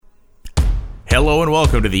Hello and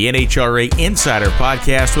welcome to the NHRA Insider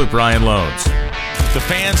podcast with Brian Lohnes. The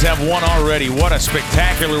fans have won already. What a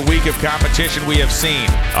spectacular week of competition we have seen.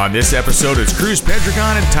 On this episode, it's Cruz,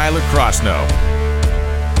 Pedregon, and Tyler Crossnoe.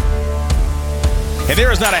 And there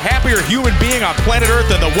is not a happier human being on planet Earth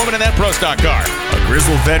than the woman in that Pro Stock car. A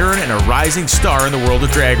grizzled veteran and a rising star in the world of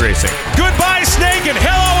drag racing. Goodbye, Snake, and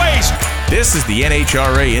hello, Ace. This is the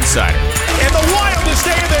NHRA Insider. And the wildest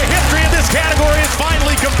day in the history of this category is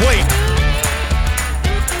finally complete.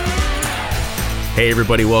 Hey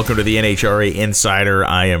everybody, welcome to the NHRA Insider.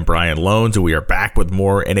 I am Brian Lohnes, and we are back with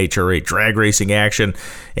more NHRA drag racing action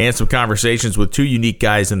and some conversations with two unique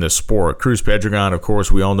guys in the sport. Cruz Pedregon, of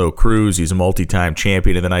course, we all know Cruz. He's a multi-time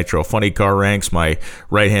champion in the Nitro Funny Car ranks, my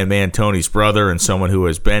right-hand man, Tony's brother, and someone who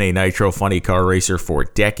has been a Nitro Funny Car racer for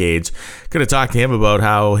decades. Going to talk to him about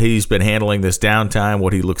how he's been handling this downtime,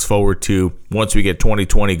 what he looks forward to once we get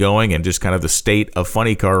 2020 going, and just kind of the state of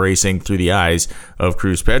funny car racing through the eyes of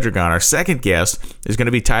Cruz Pedregon. Our second guest is going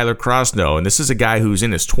to be Tyler Crossnoe, and this is a guy who's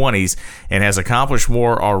in his 20s and has accomplished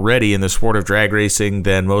more already in the sport of drag racing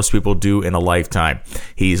than most people do in a lifetime.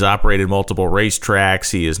 He's operated multiple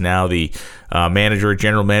racetracks. He is now the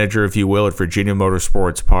general manager, if you will, at Virginia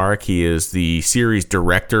Motorsports Park. He is the series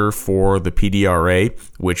director for the PDRA,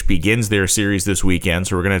 which begins their series this weekend.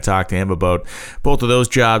 So we're going to talk to him about both of those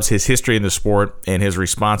jobs, his history in the sport, and his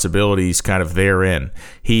responsibilities kind of therein.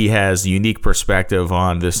 He has a unique perspective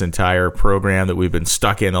on this entire program that we've been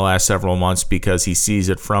stuck in the last several months because he sees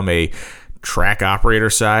it from a track operator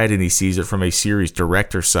side and he sees it from a series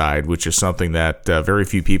director side, which is something that very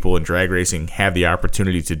few people in drag racing have the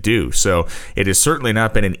opportunity to do. So it has certainly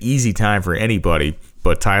not been an easy time for anybody,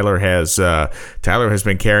 but Tyler has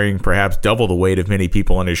been carrying perhaps double the weight of many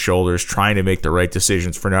people on his shoulders, trying to make the right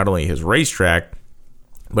decisions for not only his racetrack,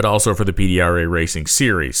 but also for the PDRA Racing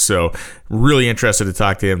Series. So really interested to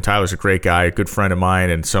talk to him. Tyler's a great guy, a good friend of mine,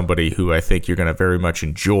 and somebody who I think you're going to very much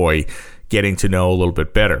enjoy getting to know a little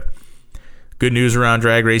bit better. Good news around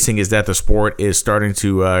drag racing is that the sport is starting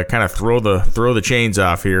to kind of throw the chains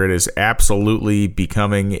off here. It is absolutely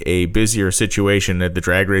becoming a busier situation at the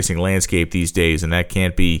drag racing landscape these days, and that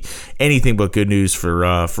can't be anything but good news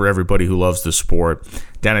for everybody who loves the sport.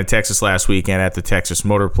 Down in Texas last weekend at the Texas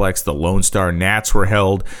Motorplex, the Lone Star Nats were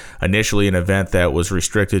held. Initially an event that was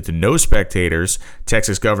restricted to no spectators.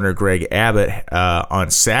 Texas Governor Greg Abbott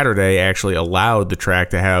on Saturday actually allowed the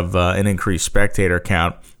track to have an increased spectator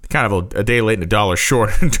count. Kind of a day late and a dollar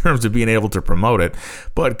short in terms of being able to promote it,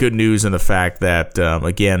 but good news in the fact that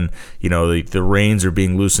again, you know, the reins are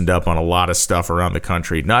being loosened up on a lot of stuff around the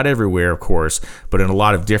country. Not everywhere, of course, but in a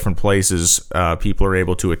lot of different places, people are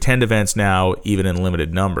able to attend events now, even in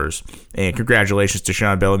limited numbers. And congratulations to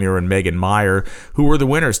Sean Bellemure and Megan Meyer, who were the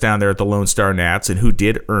winners down there at the Lone Star Nats and who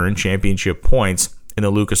did earn championship points in the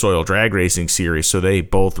Lucas Oil Drag Racing Series, so they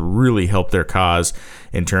both really helped their cause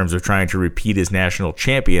in terms of trying to repeat as national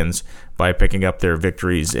champions by picking up their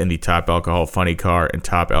victories in the Top Alcohol Funny Car and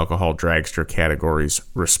Top Alcohol Dragster categories,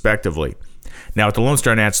 respectively. Now, at the Lone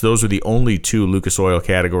Star Nats, those are the only two Lucas Oil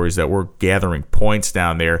categories that we're gathering points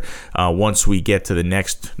down there. Once we get to the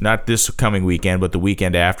next, not this coming weekend, but the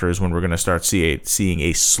weekend after is when we're going to start seeing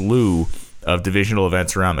a slew of divisional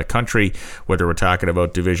events around the country, whether we're talking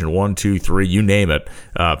about Division 1, 2, 3, you name it.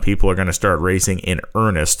 People are going to start racing in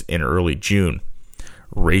earnest in early June.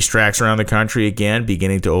 Racetracks around the country, again,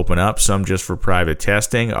 beginning to open up, some just for private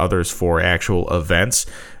testing, others for actual events.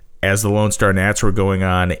 As the Lone Star Nats were going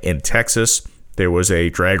on in Texas, there was a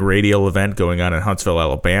drag radial event going on in Huntsville,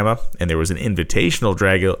 Alabama, and there was an invitational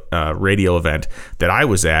drag radial event that I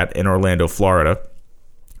was at in Orlando, Florida.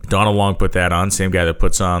 Donald Long put that on, same guy that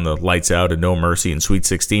puts on the Lights Out and No Mercy and Sweet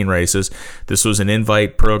 16 races. This was an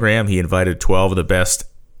invite program. He invited 12 of the best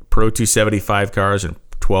Pro 275 cars and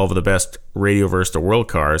 12 of the best Radio Versa World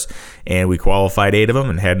cars, and we qualified 8 of them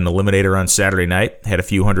and had an eliminator on Saturday night. Had a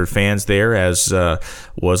few hundred fans there, as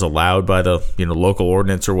was allowed by the local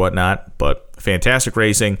ordinance or whatnot, but fantastic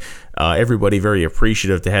racing. Everybody very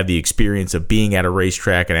appreciative to have the experience of being at a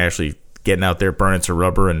racetrack and actually getting out there, burning some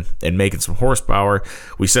rubber and making some horsepower.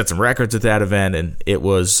 We set some records at that event, and it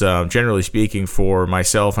was, generally speaking, for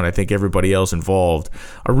myself and I think everybody else involved,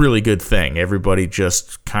 a really good thing. Everybody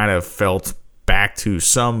just kind of felt back to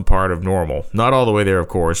some part of normal. Not all the way there, of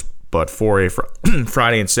course, but for a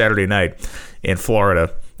Friday and Saturday night in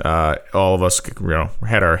Florida, all of us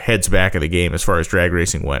had our heads back in the game as far as drag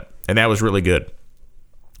racing went, and that was really good.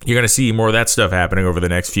 You're going to see more of that stuff happening over the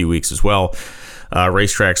next few weeks as well.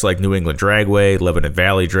 Racetracks like New England Dragway, Lebanon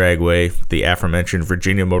Valley Dragway, the aforementioned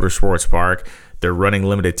Virginia Motorsports Park. They're running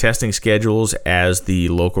limited testing schedules as the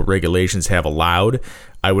local regulations have allowed.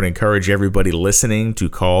 I would encourage everybody listening to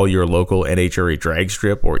call your local NHRA drag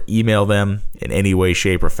strip or email them in any way,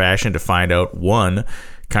 shape, or fashion to find out, one,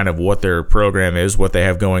 kind of what their program is, what they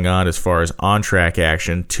have going on as far as on-track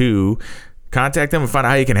action. Two, contact them and find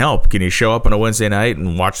out how you can help. Can you show up on a Wednesday night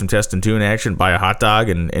and watch some test and tune action, buy a hot dog,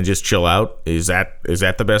 and just chill out? Is that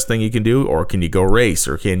the best thing you can do? Or can you go race?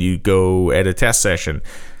 Or can you go at a test session?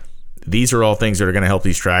 These are all things that are going to help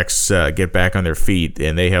these tracks get back on their feet,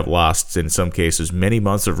 and they have lost, in some cases, many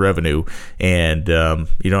months of revenue. And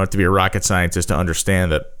you don't have to be a rocket scientist to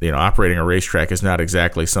understand that operating a racetrack is not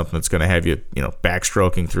exactly something that's going to have you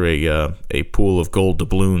backstroking through a pool of gold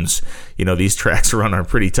doubloons. These tracks run on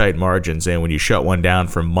pretty tight margins, and when you shut one down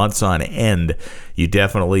for months on end, you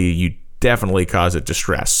definitely cause it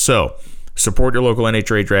distress. So support your local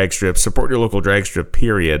NHRA drag strip. Support your local drag strip,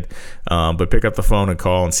 period. But pick up the phone and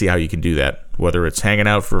call and see how you can do that. Whether it's hanging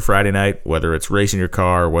out for Friday night, whether it's racing your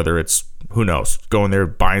car, whether it's, who knows, going there,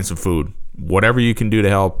 buying some food. Whatever you can do to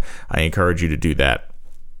help, I encourage you to do that.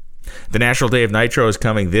 The National Day of Nitro is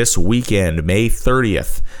coming this weekend, May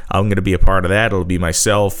 30th. I'm going to be a part of that. It'll be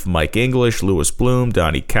myself, Mike English, Lewis Bloom,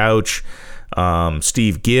 Donnie Couch,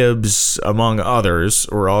 Steve Gibbs, among others.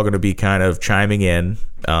 We're all going to be kind of chiming in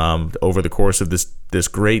over the course of this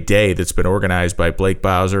great day that's been organized by Blake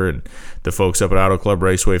Bowser and the folks up at Auto Club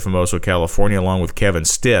Raceway, Famoso, California, along with Kevin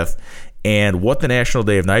Stith. And what the National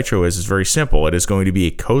Day of Nitro is very simple. It is going to be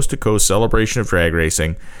a coast-to-coast celebration of drag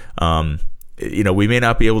racing. We may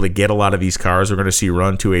not be able to get a lot of these cars we're going to see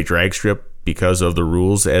run to a drag strip because of the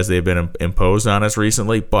rules as they've been imposed on us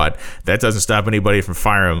recently, but that doesn't stop anybody from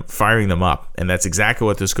firing them up, and that's exactly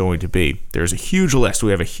what this is going to be. There's a huge list. We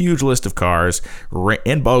have a huge list of cars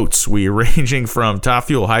and boats. We're ranging from top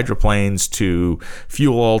fuel hydroplanes to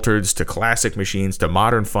fuel altereds to classic machines to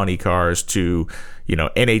modern funny cars to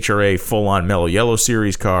NHRA full-on Mello Yello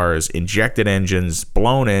series cars, injected engines,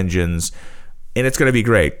 blown engines, and it's going to be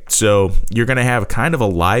great. So you're going to have kind of a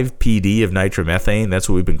live PD of nitromethane. That's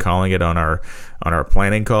what we've been calling it on our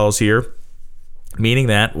planning calls here. Meaning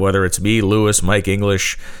that whether it's me, Lewis, Mike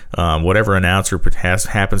English, whatever announcer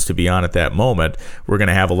happens to be on at that moment, we're going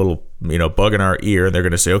to have a little bug in our ear, and they're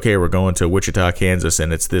going to say, okay, we're going to Wichita, Kansas,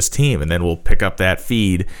 and it's this team. And then we'll pick up that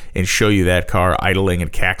feed and show you that car idling and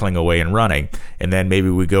cackling away and running. And then maybe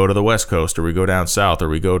we go to the West Coast, or we go down south, or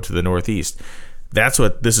we go to the Northeast. That's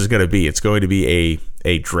what this is going to be. It's going to be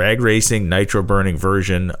a drag racing, nitro burning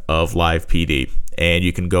version of live PD. And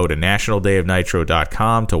you can go to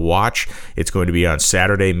nationaldayofnitro.com to watch. It's going to be on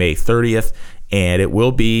Saturday, May 30th, and it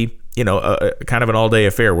will be kind of an all-day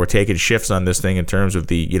affair. We're taking shifts on this thing in terms of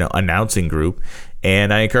the announcing group,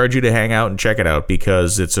 and I encourage you to hang out and check it out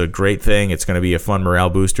because it's a great thing. It's going to be a fun morale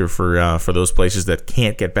booster for those places that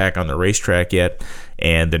can't get back on the racetrack yet.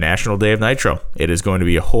 And the National Day of Nitro, it is going to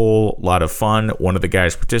be a whole lot of fun. One of the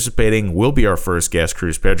guys participating will be our first guest,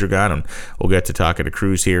 Cruz Pedregon, and we'll get to talking to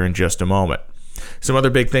Cruz here in just a moment. Some other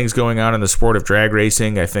big things going on in the sport of drag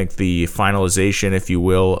racing. I think the finalization, if you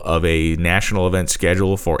will, of a national event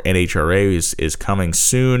schedule for NHRA is coming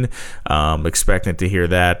soon. Expecting to hear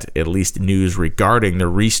that, at least news regarding the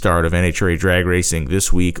restart of NHRA drag racing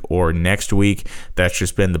this week or next week. That's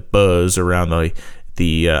just been the buzz around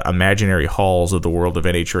the imaginary halls of the world of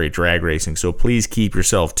NHRA drag racing. So please keep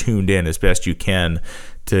yourself tuned in as best you can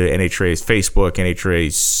to NHRA's Facebook,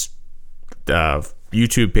 NHRA's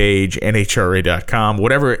YouTube page, NHRA.com,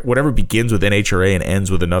 whatever begins with NHRA and ends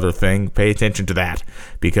with another thing, pay attention to that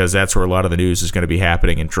because that's where a lot of the news is going to be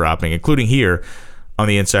happening and dropping, including here on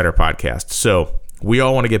the Insider Podcast. So we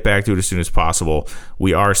all want to get back to it as soon as possible.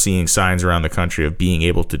 We are seeing signs around the country of being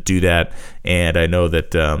able to do that, and I know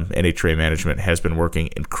that NHRA management has been working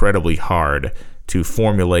incredibly hard to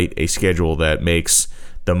formulate a schedule that makes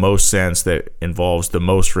the most sense, that involves the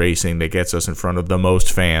most racing, that gets us in front of the most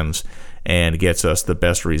fans, and gets us the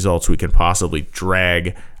best results we can possibly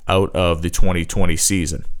drag out of the 2020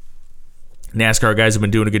 season. NASCAR guys have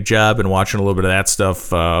been doing a good job and watching a little bit of that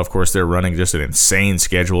stuff. Of course, they're running just an insane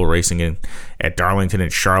schedule, racing at Darlington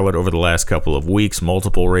and Charlotte over the last couple of weeks,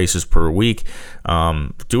 multiple races per week,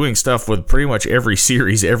 doing stuff with pretty much every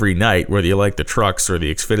series every night, whether you like the trucks or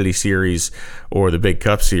the Xfinity Series or the Big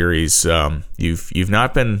Cup Series. You've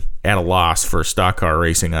not been at a loss for stock car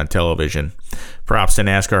racing on television. Props to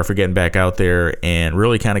NASCAR for getting back out there and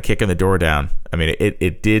really kind of kicking the door down. I mean,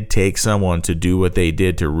 it did take someone to do what they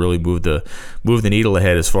did to really move the needle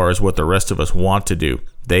ahead as far as what the rest of us want to do.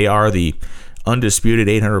 They are the undisputed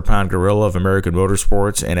 800-pound gorilla of American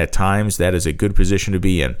motorsports, and at times that is a good position to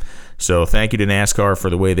be in. So thank you to NASCAR for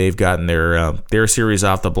the way they've gotten their series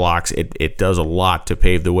off the blocks. It does a lot to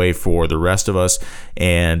pave the way for the rest of us,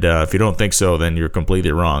 and if you don't think so, then you're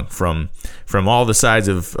completely wrong. From all the sides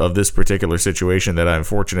of this particular situation that I'm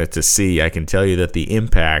fortunate to see, I can tell you that the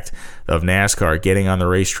impact of NASCAR getting on the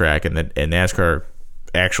racetrack and NASCAR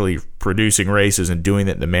actually producing races and doing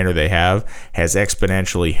it in the manner they have has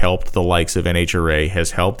exponentially helped the likes of NHRA,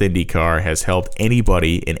 has helped IndyCar, has helped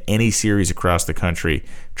anybody in any series across the country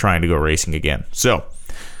trying to go racing again. So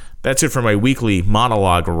that's it for my weekly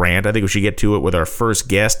monologue rant. I think we should get to it with our first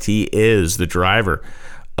guest. He is the driver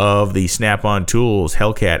of the Snap-on Tools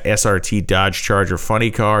Hellcat SRT Dodge Charger funny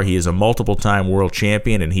car. He is a multiple-time world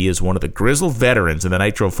champion, and he is one of the grizzled veterans in the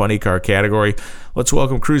Nitro funny car category. Let's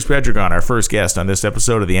welcome Cruz Pedregon, our first guest on this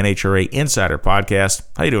episode of the NHRA Insider podcast.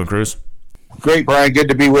 How you doing, Cruz? Great, Brian. Good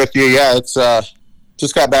to be with you. Yeah, it's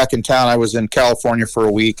just got back in town. I was in California for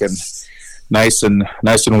a week, and nice and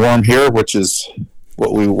warm here, which is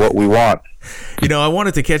what we want. You know, I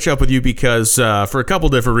wanted to catch up with you because for a couple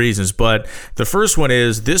different reasons, but the first one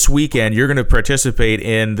is this weekend you're going to participate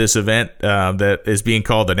in this event that is being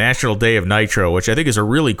called the National Day of Nitro, which I think is a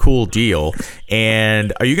really cool deal.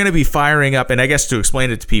 And are you going to be firing up, and I guess to explain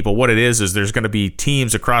it to people, what it is there's going to be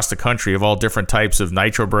teams across the country of all different types of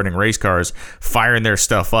nitro-burning race cars firing their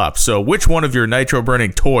stuff up. So which one of your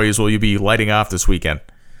nitro-burning toys will you be lighting off this weekend?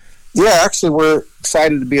 Yeah, actually, we're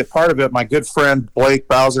excited to be a part of it. My good friend Blake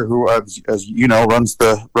Bowser, who, as you know, runs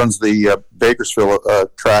the Bakersfield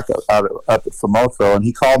track up at Famoso, and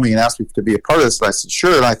he called me and asked me to be a part of this. And I said,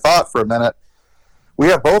 sure. And I thought for a minute, we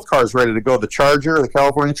have both cars ready to go: the Charger, the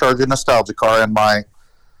California Charger nostalgia car, and my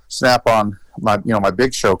Snap-on, my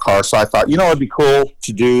Big Show car. So I thought, it'd be cool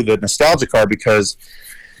to do the nostalgia car because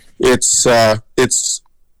it's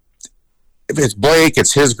Blake,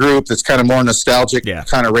 it's his group that's kind of more nostalgic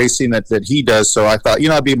kind of racing that he does. So I thought,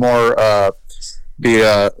 it'd be more,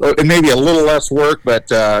 it may be a little less work, but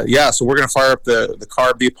so we're going to fire up the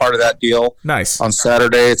car, be a part of that deal. Nice. On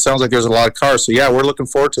Saturday. It sounds like there's a lot of cars. So we're looking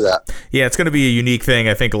forward to that. Yeah, it's going to be a unique thing.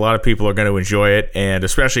 I think a lot of people are going to enjoy it, and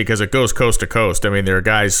especially because it goes coast to coast. I mean, there are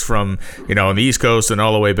guys from, on the East Coast and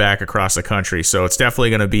all the way back across the country. So it's definitely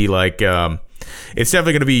going to be like, it's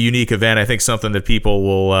definitely going to be a unique event. I think something that people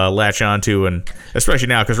will latch onto, and especially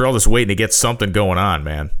now because we're all just waiting to get something going on,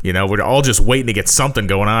 man. We're all just waiting to get something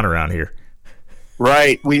going on around here.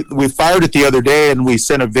 Right. We fired it the other day, and we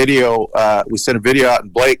sent a video. We sent a video out,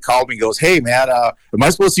 and Blake called me and goes, "Hey, man, am I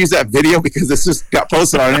supposed to use that video because this just got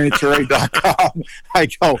posted on NHRA.com?"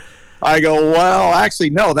 I go, well, actually,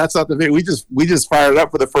 no, that's not the video. We just fired it up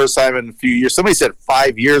for the first time in a few years. Somebody said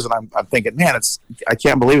 5 years, and I'm thinking, man, I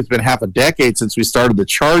can't believe it's been half a decade since we started the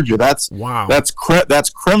Charger. That's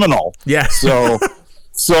criminal. Yeah. So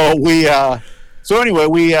anyway,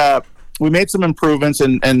 we made some improvements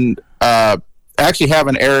and actually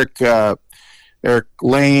having Eric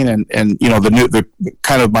Lane and the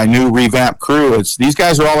kind of my new revamped crew. These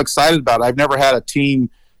guys are all excited about it. I've never had a team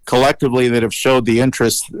collectively that have showed the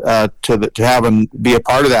interest to have them be a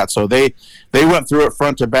part of that. So they went through it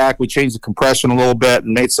front to back. We changed the compression a little bit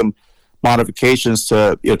and made some modifications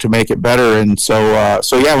to make it better. And so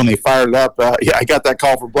when they fired it up, I got that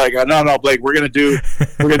call from Blake. No, Blake, we're gonna do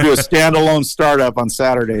a standalone startup on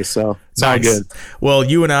Saturday. So it's all good. Well,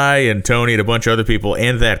 you and I and Tony and a bunch of other people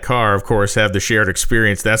and that car, of course, have the shared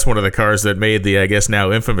experience. That's one of the cars that made the, I guess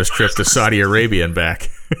now infamous trip to Saudi Arabia and back.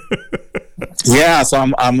 Yeah,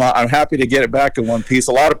 so I'm happy to get it back in one piece.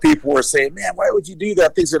 A lot of people were saying, "Man, why would you do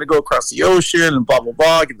that? Thing's going to go across the ocean and blah blah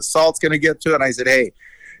blah, and the salt's going to get to it." And I said, "Hey,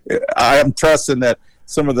 I am trusting that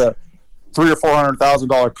some of the $300,000 or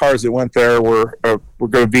 $400,000 cars that went there were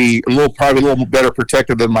going to be probably a little better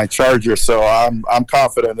protected than my Charger." So I'm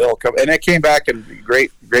confident it'll come. And it came back and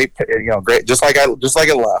great, just like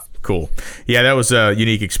it left. Cool. Yeah, that was a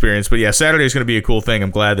unique experience. But yeah, Saturday is going to be a cool thing.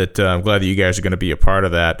 I'm glad that you guys are going to be a part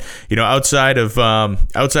of that. Outside of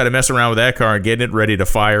messing around with that car and getting it ready to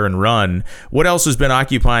fire and run, what else has been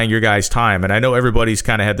occupying your guys' time? And I know everybody's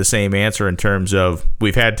kind of had the same answer in terms of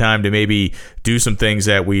we've had time to maybe do some things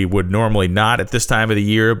that we would normally not at this time of the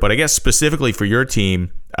year. But I guess specifically for your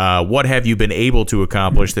team, what have you been able to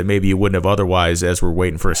accomplish that maybe you wouldn't have otherwise as we're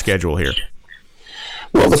waiting for a schedule here?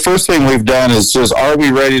 Well, the first thing we've done is just, are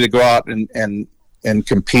we ready to go out and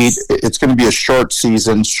compete? It's going to be a short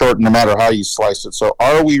season, short no matter how you slice it. So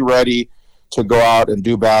are we ready to go out and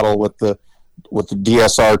do battle with the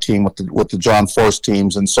DSR team, with the John Force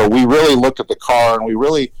teams? And so we really looked at the car, and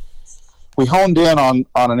we honed in on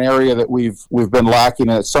an area that we've been lacking,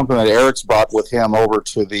 and it's something that Eric's brought with him over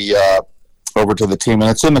to the over to the team,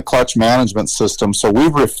 and it's in the clutch management system. So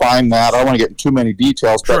we've refined that. I don't want to get into too many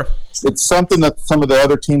details, but it's something that some of the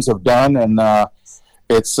other teams have done, and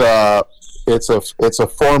it's a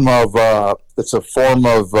form of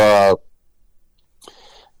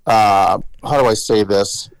how do I say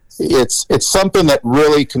this? It's something that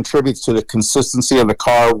really contributes to the consistency of the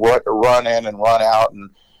car, what run in and run out, and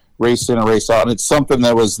race in and race out. And it's something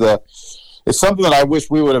that it's something that I wish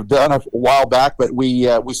we would have done a while back, but we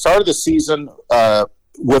started the season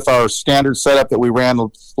with our standard setup that we ran the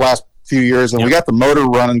last few years, and we got the motor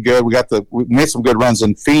running good. We made some good runs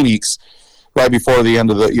in Phoenix right before the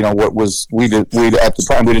end of the, what was, we at the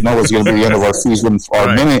time, we didn't know it was going to be the end of our season,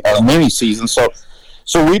 our mini season.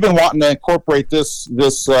 So we've been wanting to incorporate this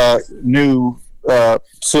new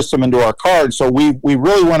system into our car. And so we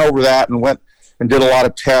really went over that and went and did a lot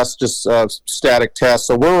of tests, just static tests.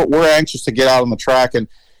 So we're anxious to get out on the track and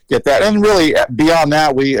get that. And really, beyond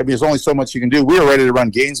that, there's only so much you can do. We were ready to run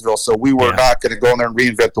Gainesville, so we were not going to go in there and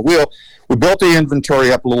reinvent the wheel. We built the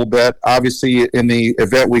inventory up a little bit. Obviously, in the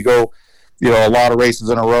event we go, a lot of races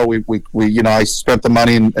in a row. I spent the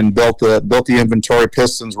money and built the inventory,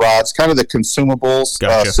 pistons, rods, kind of the consumables,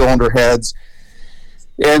 Gotcha. Cylinder heads.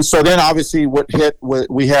 And so then, obviously,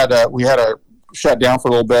 we had to shut down for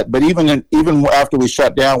a little bit. But even after we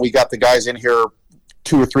shut down, we got the guys in here,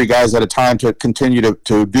 2 or 3 guys at a time, to continue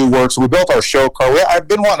to do work. So we built our show car. I've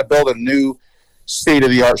been wanting to build a new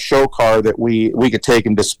state-of-the-art show car that we could take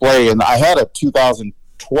and display. And I had a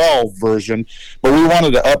 2012 version, but we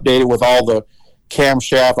wanted to update it with all the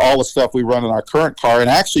camshaft, all the stuff we run in our current car, and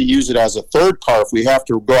actually use it as a third car if we have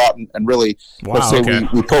to go out and really, let's say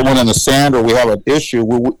we put one in the sand or we have an issue.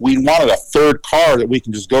 We wanted a third car that we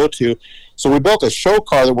can just go to. So we built a show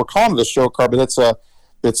car that we're calling it a show car, but it's a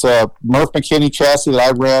Murph McKinney chassis that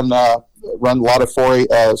I run a lot of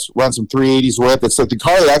run some 380s with. It's the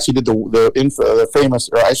car that actually did the famous,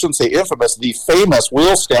 or I shouldn't say infamous, the famous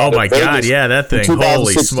wheel stand. Oh my God! Yeah, that thing!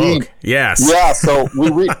 Holy smoke! Yes. Yeah. So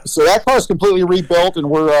so that car is completely rebuilt, and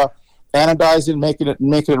we're anodizing, making it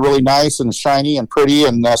really nice and shiny and pretty.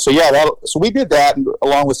 And so we did that, and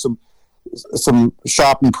along with some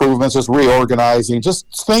shop improvements, just reorganizing, just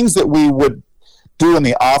things that we would do in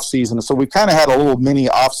the off season. So we kind of had a little mini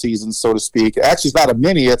off season, so to speak. Actually, it's not a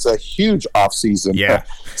mini; it's a huge off season. Yeah.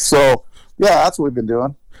 So that's what we've been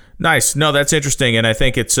doing. Nice. No, that's interesting, and I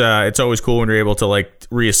think it's always cool when you're able to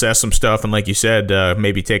reassess some stuff, and like you said,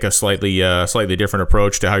 maybe take a slightly different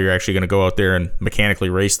approach to how you're actually going to go out there and mechanically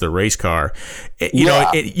race the race car.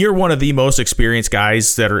 You're one of the most experienced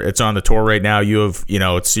guys it's on the tour right now. You're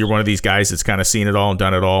one of these guys that's kind of seen it all and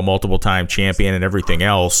done it all, multiple time champion and everything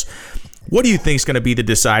else. What do you think is going to be the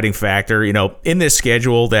deciding factor, in this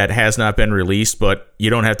schedule that has not been released, but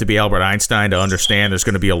you don't have to be Albert Einstein to understand there's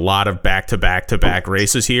going to be a lot of back-to-back-to-back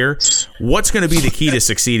races here? What's going to be the key to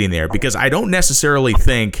succeeding there? Because I don't necessarily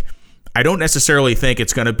think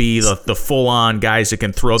it's going to be the full-on guys that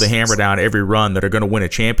can throw the hammer down every run that are going to win a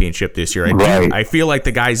championship this year. I feel like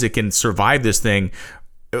the guys that can survive this thing,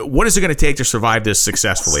 what is it going to take to survive this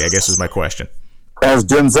successfully, I guess is my question. As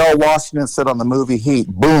Denzel Washington said on the movie Heat,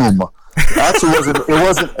 boom. Actually, it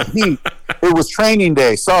wasn't Heat. It was Training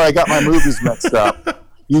Day. Sorry, I got my movies mixed up.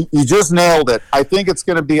 You just nailed it. I think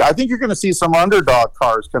you're going to see some underdog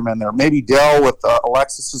cars come in there. Maybe Dell with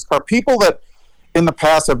Alexis's car. People that in the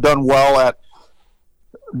past have done well at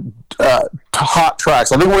hot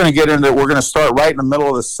tracks. I think we're going to get into it. We're going to start right in the middle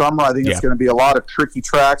of the summer. I think it's going to be a lot of tricky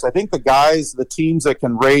tracks. I think the teams that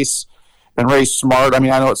can race and race smart. I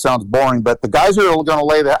mean, I know it sounds boring, but the guys who are going to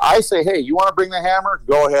lay that, I say, hey, you want to bring the hammer?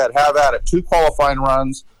 Go ahead, have at it. 2 qualifying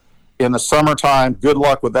runs in the summertime. Good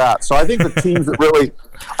luck with that. So I think the teams that really,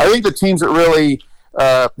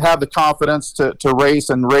 have the confidence to race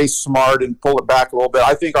and race smart and pull it back a little bit.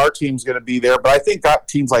 I think our team's going to be there, but I think got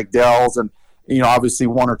teams like Dell's and obviously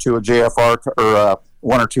 1 or 2 of JFR or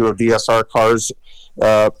 1 or 2 of DSR cars.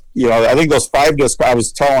 I think those 5-disc. I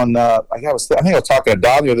was telling. I think I was talking to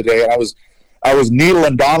Don the other day, and I was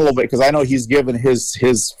needling Don a little bit because I know he's given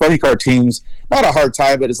his funny car teams not a hard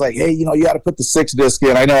time, but it's like, hey, you got to put the 6-disc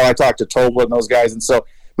in. I know I talked to Tobler and those guys, and so.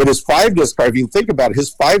 But his 5-disc car, if you think about it,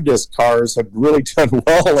 his 5-disc cars have really done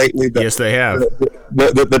well lately. Yes, they have.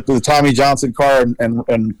 The Tommy Johnson car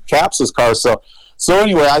and Caps's car. So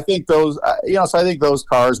anyway, I think those, I think those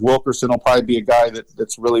cars, Wilkerson will probably be a guy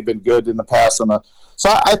that's really been good in the past. So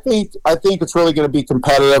I think it's really going to be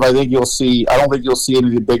competitive. I don't think you'll see any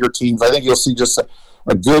of the bigger teams. I think you'll see just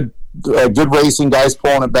a good racing, guys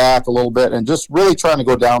pulling it back a little bit and just really trying to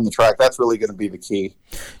go down the track. That's really going to be the key.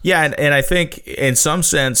 Yeah, and I think in some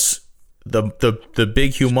sense, the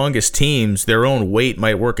big humongous teams, their own weight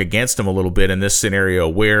might work against them a little bit in this scenario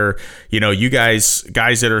where, you guys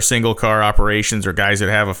that are single car operations or guys that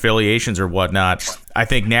have affiliations or whatnot, I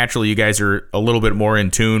think naturally you guys are a little bit more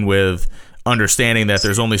in tune with understanding that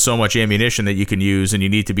there's only so much ammunition that you can use and you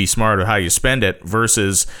need to be smart with how you spend it,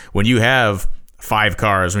 versus when you have 5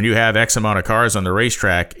 cars, when you have X amount of cars on the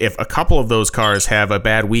racetrack, if a couple of those cars have a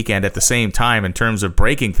bad weekend at the same time in terms of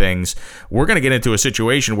breaking things, we're going to get into a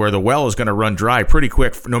situation where the well is going to run dry pretty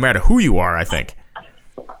quick, no matter who you are, I think.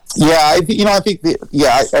 Yeah, I think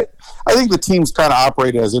the teams kind of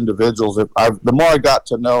operate as individuals. The more I got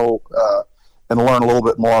to know and learn a little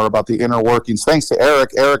bit more about the inner workings, thanks to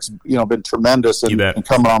Eric. Eric's been tremendous in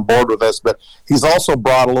coming on board with us, but he's also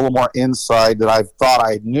brought a little more insight that I thought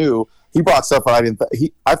I knew. He brought stuff that I didn't.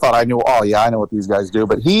 I thought I knew. Oh yeah, I know what these guys do.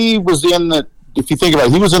 But he was in the. If you think about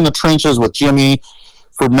it, he was in the trenches with Jimmy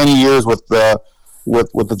for many years with the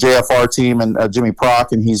JFR team and Jimmy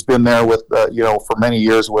Prock, and he's been there with for many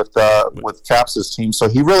years with Caps's team. So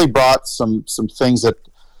he really brought some things that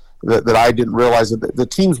I didn't realize, that the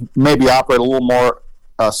teams maybe operate a little more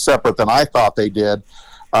separate than I thought they did.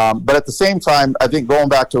 But at the same time, I think going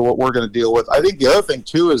back to what we're going to deal with, I think the other thing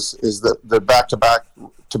too is the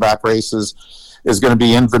back-to-back races is going to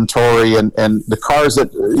be inventory and the cars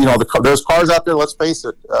that there's cars out there. Let's face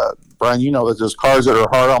it, Brian. That there's cars that are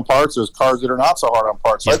hard on parts. There's cars that are not so hard on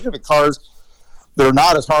parts. So I think the cars that are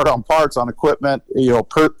not as hard on parts, on equipment,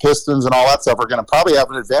 pistons and all that stuff, are going to probably have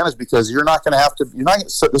an advantage, because you're not going to have to.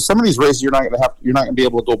 Some of these races you're not going to be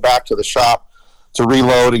able to go back to the shop to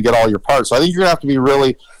reload and get all your parts. So I think you're going to have to be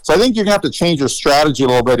really. So I think you're going to have to change your strategy a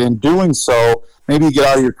little bit. In doing so, maybe you get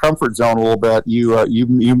out of your comfort zone a little bit.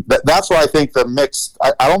 That's why I think the mix.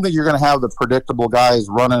 I don't think you're going to have the predictable guys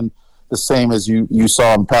running the same as you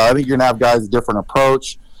saw in Pal. I think you're going to have guys with a different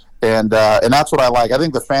approach, and that's what I like. I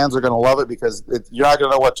think the fans are going to love it, because you're not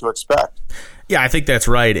going to know what to expect. Yeah, I think that's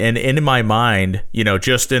right. And in my mind,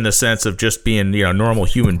 just in the sense of just being normal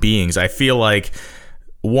human beings, I feel like.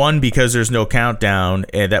 One, because there's no countdown,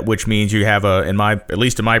 which means you have at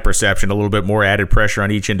least in my perception, a little bit more added pressure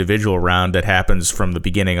on each individual round that happens from the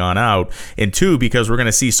beginning on out. And two, because we're going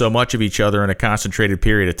to see so much of each other in a concentrated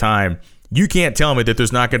period of time, you can't tell me that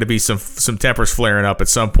there's not going to be some tempers flaring up at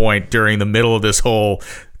some point during the middle of this whole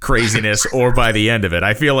craziness or by the end of it.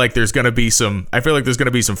 I feel like there's going to be some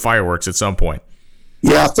fireworks at some point.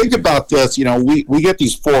 Yeah, think about this. We get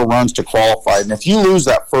these 4 runs to qualify, and if you lose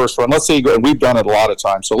that first run, let's say you go, and we've done it a lot of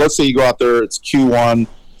times. So let's say you go out there, it's Q1,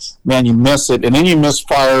 man, you miss it, and then you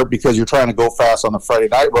misfire because you're trying to go fast on the Friday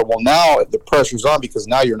night run. Well, now the pressure's on, because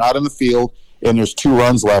now you're not in the field and there's 2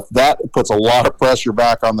 runs left. That puts a lot of pressure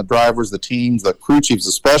back on the drivers, the teams, the crew chiefs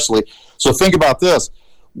especially. So think about this.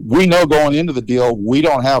 We know going into the deal, we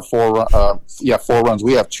don't have 4 runs.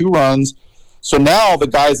 We have 2 runs. So now the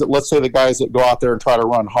guys that go out there and try to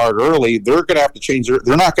run hard early, they're going to have to change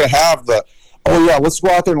they're not going to have the, let's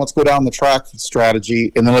go out there and let's go down the track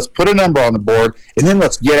strategy, and then let's put a number on the board, and then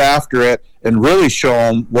let's get after it and really show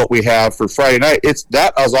them what we have for Friday night.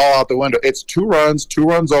 That is all out the window. It's 2 runs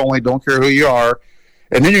only, don't care who you are,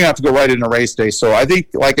 and then you have to go right into race day. So I think,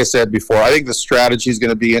 like I said before, I think the strategy is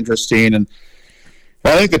going to be interesting, and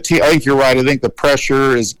I think you're right. I think the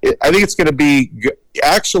pressure is. I think it's going to be.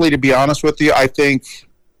 Actually, to be honest with you, I think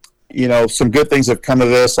some good things have come of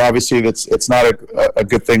this. Obviously, it's not a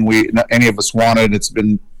good thing any of us wanted. It's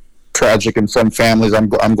been tragic in some families. I'm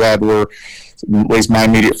glad we're, at least my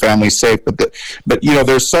immediate family, safe. But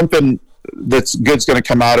there's something that's good's going to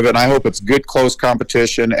come out of it, and I hope it's good, close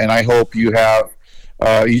competition. And I hope you have.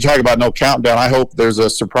 You talk about no countdown. I hope there's a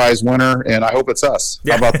surprise winner, and I hope it's us.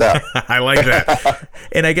 How about that? I like that.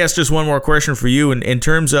 And I guess just one more question for you. In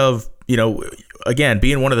terms of, again,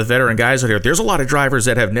 being one of the veteran guys out here, there's a lot of drivers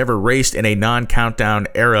that have never raced in a non-countdown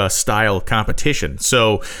era style competition.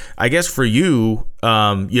 So I guess for you,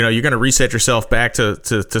 you're going to reset yourself back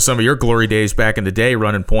to some of your glory days back in the day,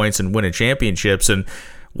 running points and winning championships. And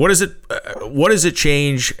what does it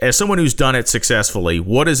change, as someone who's done it successfully,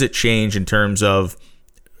 what does it change in terms of,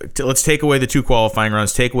 let's take away the 2 qualifying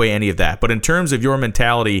runs, take away any of that. But in terms of your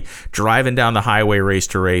mentality, driving down the highway race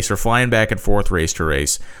to race or flying back and forth race to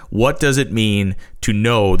race, what does it mean to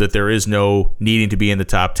know that there is no needing to be in the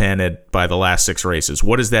top 10 by the last 6 races?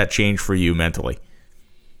 What does that change for you mentally?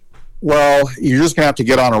 Well, you're just going to have to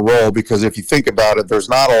get on a roll, because if you think about it, there's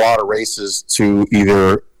not a lot of races to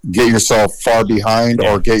either get yourself far behind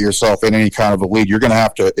or get yourself in any kind of a lead. It's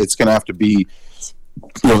going to have to be,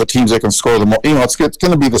 the teams that can score the most. It's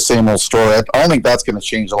going to be the same old story. I don't think that's going to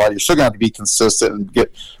change a lot. You're still going to have to be consistent and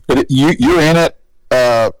you're in it.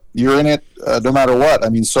 You're in it no matter what. I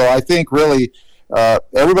mean, so I think really,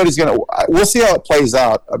 everybody's we'll see how it plays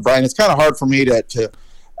out, Brian. It's kind of hard for me to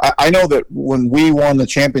I know that when we won the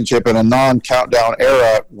championship in a non-countdown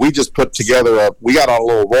era, we just put together we got on a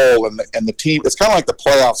little roll, and the team, it's kind of like the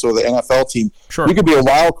playoffs or the NFL team. Sure. You could be a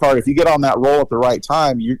wild card. If you get on that roll at the right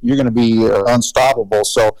time, you're going to be unstoppable.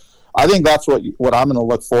 So I think that's what I'm going to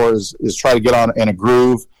look for is try to get on in a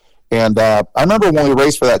groove. And I remember when we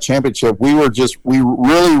raced for that championship, we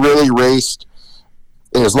really, really raced.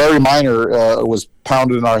 As Larry Minor was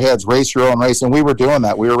pounded in our heads, race your own race, and we were doing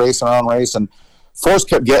that. We were racing our own race, and Force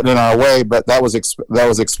kept getting in our way, but that was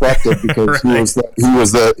expected because right. he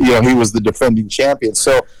was the defending champion.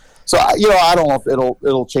 So I don't know if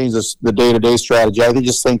it'll change the day-to-day strategy. I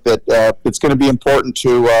just think that it's going to be important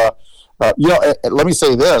to let me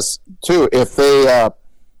say this too. If we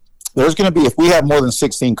have more than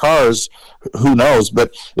 16 cars, who knows?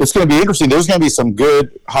 But it's going to be interesting. There's going to be some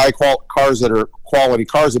good, high-quality cars that are quality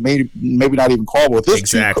cars that maybe not even callable. With this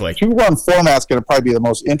exactly. two-run format's going to probably be the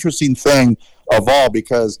most interesting thing of all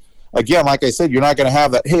because, again, like I said, you're not going to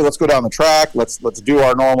have that, hey, let's go down the track, let's do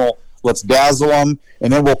our normal, let's dazzle them,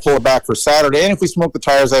 and then we'll pull it back for Saturday. And if we smoke the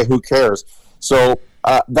tires, who cares? So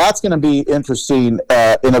that's going to be interesting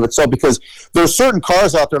in of itself because there's certain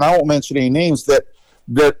cars out there, and I won't mention any names, that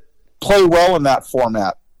play well in that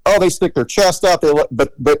format. Oh, they stick their chest out.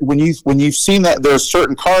 But when you've seen that, there's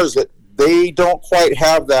certain cars that they don't quite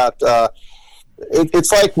have that.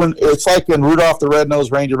 It's like when Rudolph the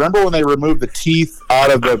Red-Nosed Reindeer. Remember when they removed the teeth out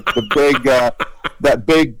of that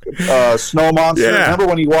big snow monster? Yeah. Remember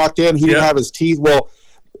when he walked in, he didn't have his teeth. Well,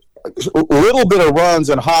 a little bit of runs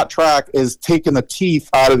and hot track is taking the teeth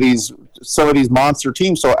out of some of these monster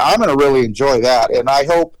teams. So I'm going to really enjoy that, and I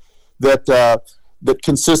hope that that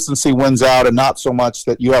consistency wins out, and not so much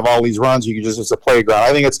that you have all these runs. You can just as a playground.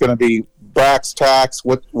 I think it's going to be brax tacks.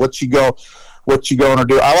 What you going to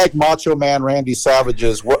do? I like Macho Man Randy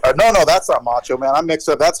Savage's. No, that's not Macho Man. I'm mixed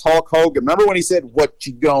up. That's Hulk Hogan. Remember when he said, "What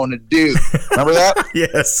you going to do"? Remember that?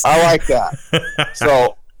 Yes. I like that.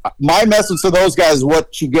 So my message to those guys is,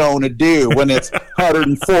 what you going to do when it's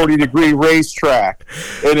 140-degree racetrack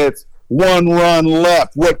and it's one run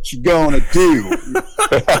left? What you going to do?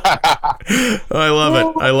 I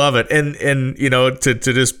love it. And to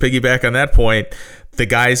just piggyback on that point, the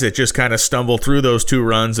guys that just kind of stumble through those two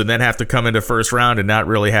runs and then have to come into first round and not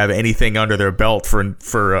really have anything under their belt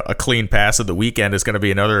for a clean pass of the weekend is going to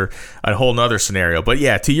be a whole nother scenario. But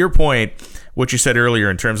yeah, to your point, what you said earlier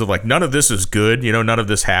in terms of like, none of this is good, none of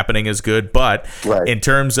this happening is good. But right. in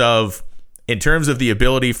terms of the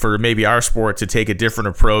ability for maybe our sport to take a different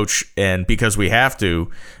approach, and because we have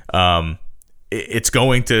to, it's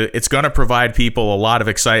going to provide people a lot of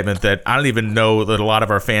excitement that I don't even know that a lot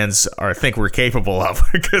of our fans think we're capable of,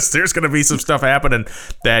 because there's going to be some stuff happening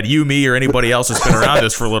that you, me, or anybody else that's been around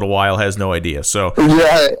this for a little while has no idea. So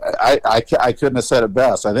yeah, I couldn't have said it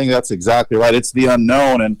best. I think that's exactly right. It's the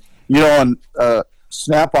unknown, and on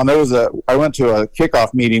Snap-on, I went to a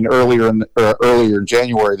kickoff meeting earlier in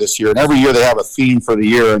January this year, and every year they have a theme for the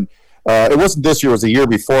year, and it wasn't this year; it was the year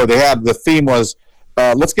before. The theme was,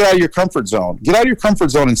 let's get out of your comfort zone. Get out of your comfort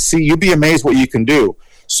zone and see. You'll be amazed what you can do.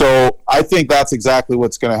 So I think that's exactly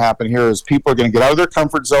what's going to happen here. Is people are going to get out of their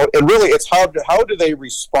comfort zone, and really, it's how do they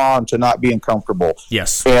respond to not being comfortable?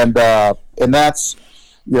 Yes, and that's.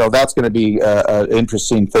 That's going to be an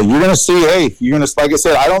interesting thing. You're going to see, like I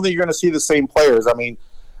said, I don't think you're going to see the same players. I mean,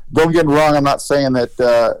 don't get me wrong. I'm not saying that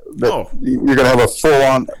you're going to have a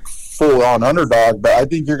full on underdog, but I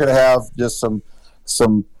think you're going to have just some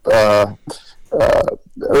Rob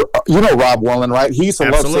Wellen, right? He used to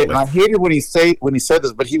love saying, and I hated when he said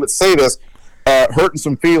this, but he would say this, hurting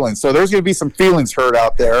some feelings. So there's going to be some feelings hurt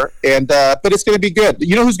out there, and but it's going to be good.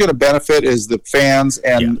 You know who's going to benefit is the fans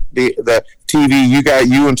and the TV.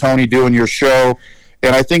 You and Tony doing your show,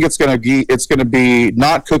 and I think it's going to be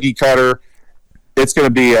not cookie cutter. It's going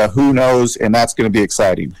to be who knows, and that's going to be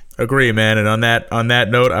exciting. Agree, man. And on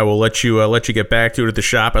that note, I will let you get back to it at the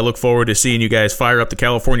shop. I look forward to seeing you guys fire up the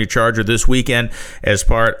California Charger this weekend as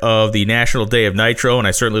part of the National Day of Nitro, and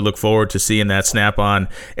I certainly look forward to seeing that Snap-on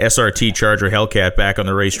SRT Charger Hellcat back on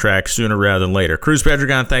the racetrack sooner rather than later. Cruz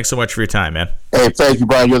Pedregon, thanks so much for your time, man. Hey, thank you,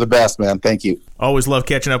 Brian. You're the best, man. Thank you. Always love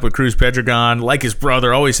catching up with Cruz Pedregon. Like his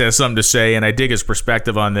brother, always has something to say, and I dig his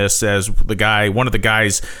perspective on this as one of the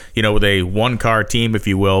guys, with a one-car team, if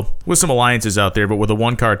you will, with some alliances out there, but with a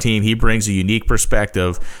one-car team, he brings a unique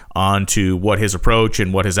perspective onto what his approach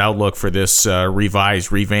and what his outlook for this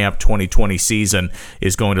revamped 2020 season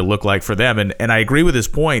is going to look like for them. And I agree with his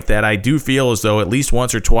point that I do feel as though at least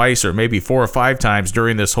once or twice or maybe 4 or 5 times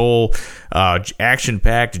during this whole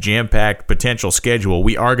action-packed, jam-packed potential schedule,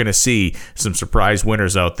 we are going to see some surprises surprise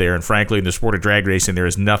winners out there. And frankly, in the sport of drag racing, there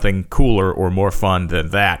is nothing cooler or more fun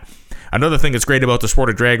than that. Another thing that's great about the sport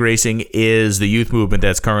of drag racing is the youth movement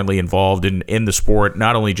that's currently involved in the sport,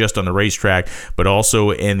 not only just on the racetrack, but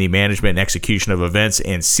also in the management and execution of events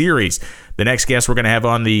and series. The next guest we're going to have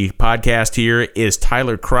on the podcast here is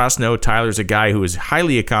Tyler Crossnoe. Tyler's a guy who is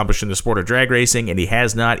highly accomplished in the sport of drag racing, and he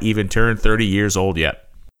has not even turned 30 years old yet.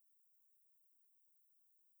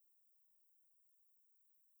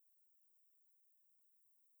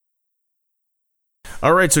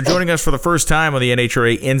 All right, so joining us for the first time on the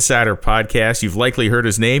NHRA Insider podcast, you've likely heard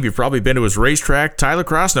his name. You've probably been to his racetrack. Tyler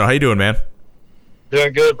Crossnoe, how you doing, man?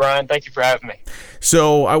 Doing good, Brian. Thank you for having me.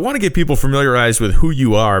 So I want to get people familiarized with who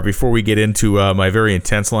you are before we get into my very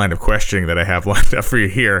intense line of questioning that I have lined up for you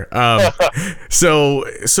here. So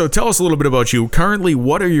tell us a little bit about you. Currently,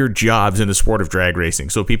 what are your jobs in the sport of drag racing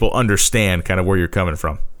so people understand kind of where you're coming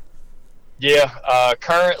from? Yeah,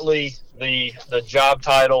 currently the job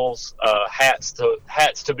titles, hats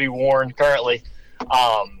to be worn currently,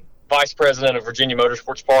 Vice President of Virginia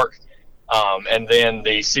Motorsports Park, and then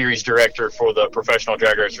the series director for the Professional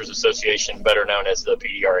Drag Racers Association, better known as the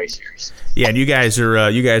PDRA series. Yeah, and you guys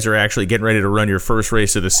are actually getting ready to run your first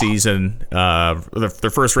race of the season.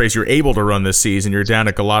 The first race you're able to run this season. You're down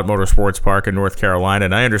at Galot Motorsports Park in North Carolina,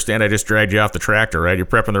 and I understand I just dragged you off the tractor, right? You're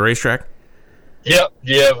prepping the racetrack? Yep.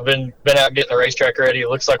 Yeah, I've been out getting the racetrack ready. It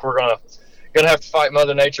looks like we're gonna have to fight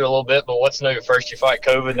Mother Nature a little bit, but what's new? First you fight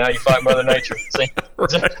COVID, now you fight Mother Nature. See,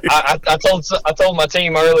 right. I told my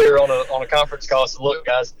team earlier on a conference call, I said, look,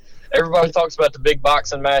 guys, everybody talks about the big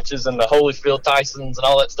boxing matches and the Holyfield Tysons and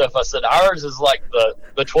all that stuff. I said ours is like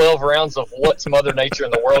the 12 rounds of what's Mother Nature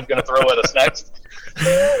and the world going to throw at us next.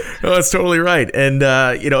 Oh, that's totally right. And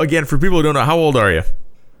again, for people who don't know, how old are you?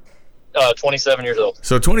 27 years old.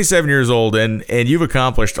 So 27 years old, and you've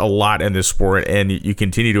accomplished a lot in this sport, and you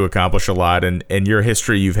continue to accomplish a lot. And your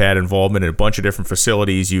history, you've had involvement in a bunch of different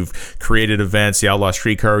facilities. You've created events, the Outlaw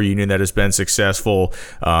Streetcar Union that has been successful.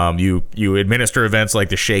 You administer events like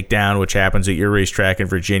the Shakedown, which happens at your racetrack in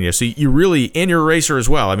Virginia. So you really, and you're a racer as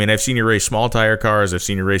well. I mean, I've seen you race small tire cars. I've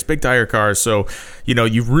seen you race big tire cars. So,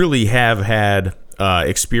 you really have had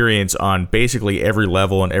experience on basically every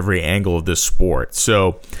level and every angle of this sport.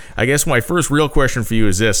 So I guess my first real question for you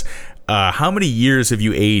is this. How many years have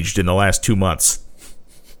you aged in the last 2 months?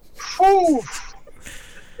 Whew.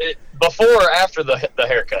 Before or after the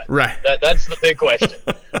haircut? Right. That's the big question.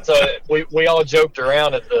 So we all joked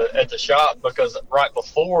around at the shop because right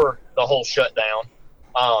before the whole shutdown,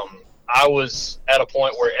 I was at a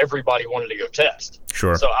point where everybody wanted to go test.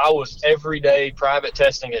 Sure. So I was everyday private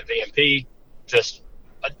testing at VMP.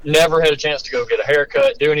 I never had a chance to go get a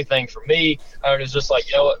haircut, do anything for me. I was just like,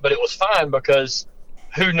 but it was fine because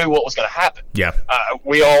who knew what was going to happen? Yeah.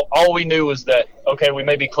 All we knew was that, okay, we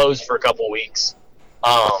may be closed for a couple of weeks.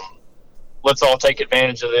 Let's all take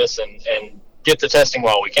advantage of this and get the testing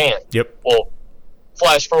while we can. Yep. Well,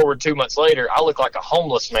 flash forward 2 months later, I look like a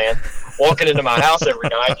homeless man walking into my house every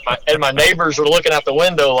night, and my neighbors are looking out the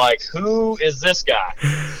window like, who is this guy?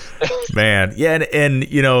 Man, yeah, and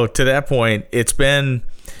to that point, it's been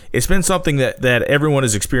something that everyone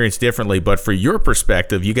has experienced differently, but for your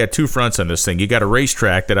perspective, you got two fronts on this thing. You got a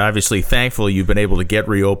racetrack that obviously, thankfully, you've been able to get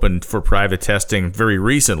reopened for private testing very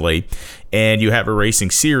recently, and you have a racing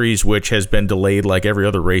series which has been delayed like every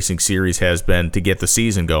other racing series has been to get the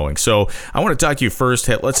season going. So I want to talk to you first.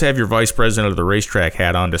 Let's have your vice president of the racetrack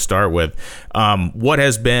hat on to start with. What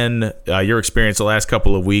has been your experience the last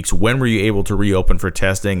couple of weeks? When were you able to reopen for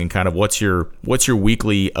testing, and kind of what's your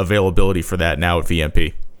weekly availability for that now at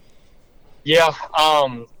VMP? Yeah,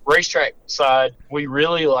 racetrack side, we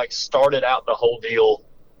really started out the whole deal,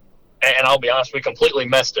 and I'll be honest, we completely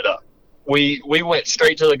messed it up. We went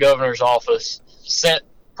straight to the governor's office, sent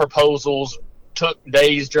proposals, took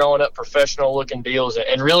days drawing up professional looking deals,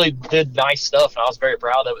 and really did nice stuff, and I was very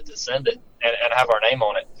proud of it to send it and have our name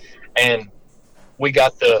on it. And we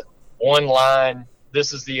got the one line,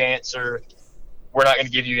 this is the answer, we're not going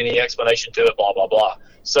to give you any explanation to it, blah, blah, blah.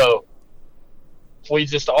 So we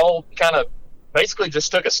just all kind of basically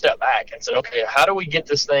just took a step back and said, okay, how do we get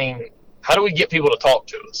people to talk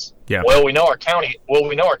to us? Yeah. Well, we know our county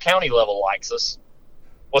level likes us.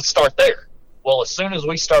 Let's start there. Well, as soon as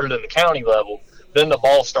we started at the county level, then the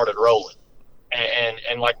ball started rolling.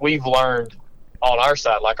 And like we've learned on our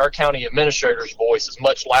side, like our county administrator's voice is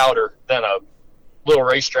much louder than a little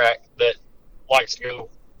racetrack that likes to go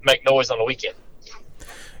make noise on the weekend.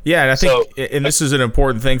 Yeah, and I think, and this is an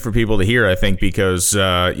important thing for people to hear, I think, because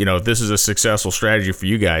this is a successful strategy for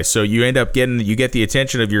you guys. So you end up you get the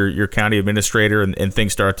attention of your county administrator, and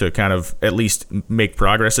things start to kind of at least make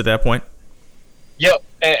progress at that point. Yep,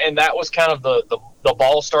 and that was kind of the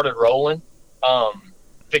ball started rolling.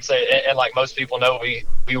 And like most people know,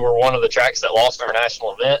 we were one of the tracks that lost our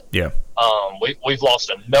national event. Yeah. We've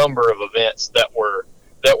lost a number of events that were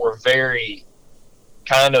very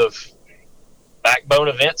kind of backbone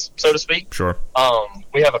events, so to speak. Sure.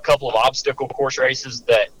 We have a couple of obstacle course races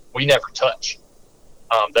that we never touch.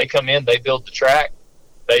 They come in, they build the track,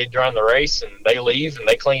 they run the race, and they leave and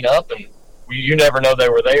they clean up, and you never know they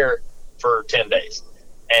were there for 10 days.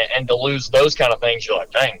 And to lose those kind of things, you're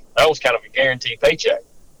like, dang, that was kind of a guaranteed paycheck.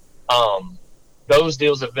 Those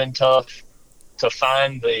deals have been tough to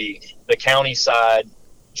find. The county side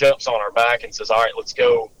jumps on our back and says, all right, let's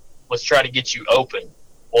go. Let's try to get you open.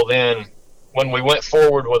 Well, then when we went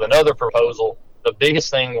forward with another proposal, the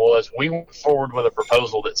biggest thing was we went forward with a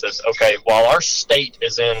proposal that says, okay, while our state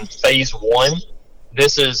is in phase 1,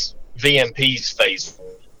 this is VMP's phase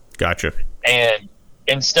 1. Gotcha. And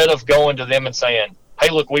instead of going to them and saying, hey,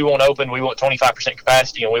 look, we want open, we want 25%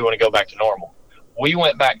 capacity, and we want to go back to normal, we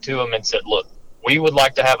went back to them and said, look, we would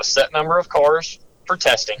like to have a set number of cars for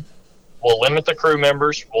testing. We'll limit the crew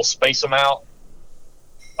members. We'll space them out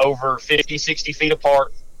over 50, 60 feet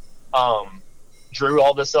apart. Drew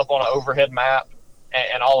all this up on an overhead map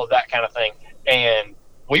and all of that kind of thing. And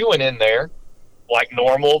we went in there like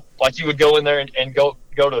normal, like you would go in there and go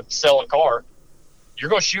to sell a car. You're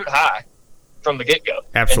going to shoot high from the get-go.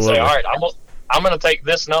 Absolutely. And say, all right, I'm going to take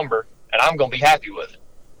this number and I'm going to be happy with it.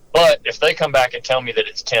 But if they come back and tell me that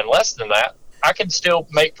it's 10 less than that, I can still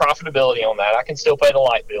make profitability on that. I can still pay the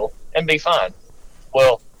light bill and be fine.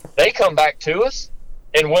 Well, they come back to us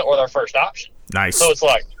and went with our first option. Nice. So it's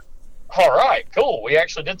like, all right, cool. We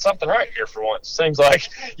actually did something right here for once. Seems like,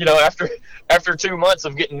 after 2 months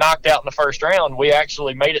of getting knocked out in the first round, we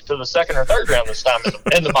actually made it to the second or third round this time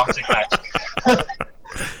in the boxing match.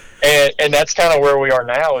 and that's kind of where we are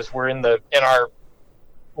now. Is we're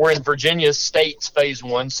in Virginia State's phase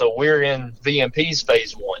 1, so we're in VMP's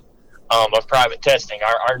phase 1 of private testing.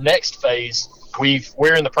 Our next phase,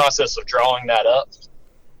 we're in the process of drawing that up.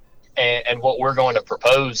 And what we're going to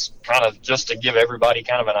propose, kind of just to give everybody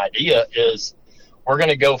kind of an idea, is we're going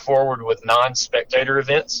to go forward with non-spectator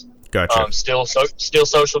events. Gotcha. Still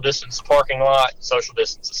social distance the parking lot, social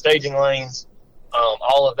distance the staging lanes,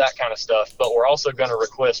 all of that kind of stuff. But we're also going to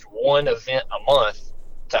request one event a month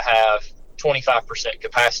to have 25%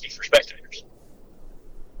 capacity for spectators,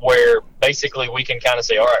 where basically we can kind of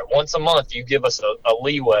say, all right, once a month you give us a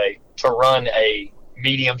leeway to run a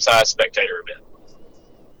medium-sized spectator event.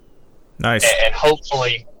 Nice. And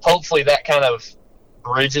hopefully that kind of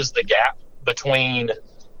bridges the gap between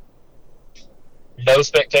no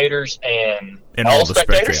spectators and all the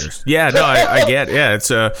spectators. Yeah, no, I get. Yeah,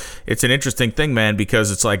 it's an interesting thing, man,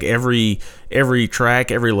 because it's like every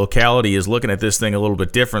track, every locality is looking at this thing a little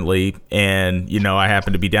bit differently. And I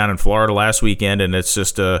happened to be down in Florida last weekend, and it's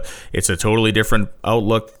just it's a totally different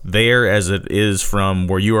outlook there as it is from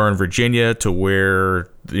where you are in Virginia to where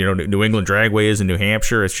New England Dragway is in New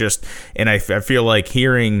Hampshire. It's just, and I feel like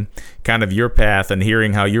hearing kind of your path and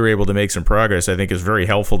hearing how you're able to make some progress, I think is very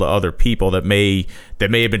helpful to other people that may have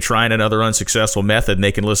been trying another unsuccessful method, and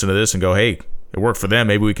they can listen to this and go, hey, it worked for them,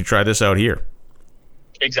 maybe we can try this out here.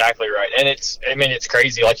 Exactly right. And it's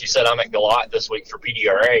crazy. Like you said, I'm at Galat this week for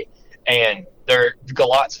PDRA, and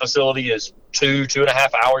Galat's facility is 2.5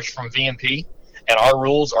 hours from VMP, and our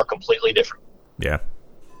rules are completely different. Yeah.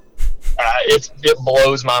 It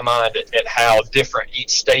blows my mind at how different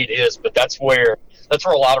each state is, but that's where a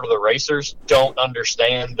lot of the racers don't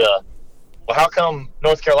understand how come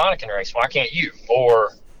North Carolina can race? Why can't you?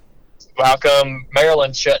 Or how come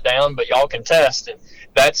Maryland's shut down, but y'all can test? And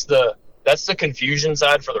that's the confusion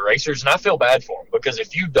side for the racers, and I feel bad for them, because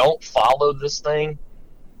if you don't follow this thing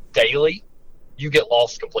daily, you get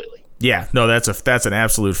lost completely. Yeah, no, that's an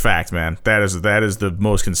absolute fact, man. That is the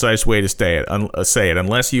most concise way to say it.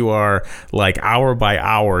 Unless you are like hour by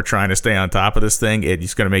hour trying to stay on top of this thing,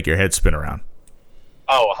 it's going to make your head spin around.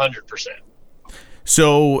 Oh, 100%.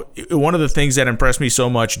 So one of the things that impressed me so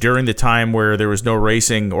much during the time where there was no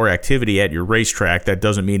racing or activity at your racetrack, that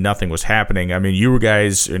doesn't mean nothing was happening. I mean, you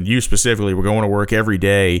guys, and you specifically, were going to work every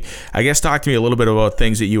day. I guess talk to me a little bit about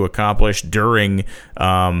things that you accomplished during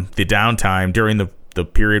the downtime, during the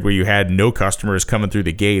period where you had no customers coming through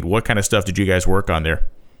the gate. What kind of stuff did you guys work on there?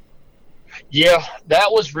 Yeah,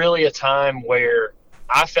 that was really a time where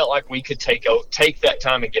I felt like we could take that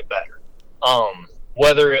time and get better.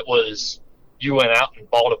 Whether it was you went out and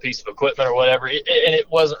bought a piece of equipment or whatever, and it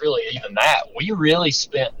wasn't really even that. We really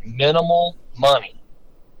spent minimal money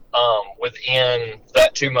within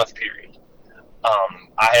that 2-month period.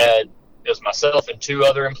 It was myself and 2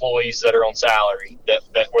 other employees that are on salary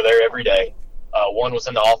that were there every day. One was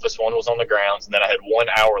in the office, one was on the grounds, and then I had one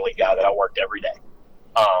hourly guy that I worked every day.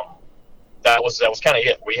 That was kind of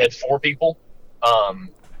it. We had 4 people.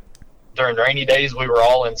 During rainy days, we were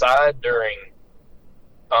all inside. During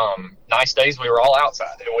nice days, we were all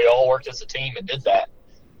outside, and we all worked as a team and did that.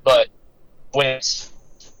 But when it's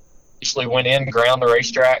actually went in, ground the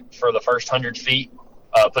racetrack for the first 100 feet,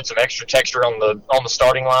 put some extra texture on the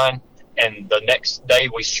starting line, and the next day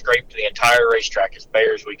we scraped the entire racetrack as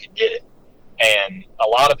bare as we could get it. And a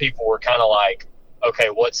lot of people were kind of like, okay,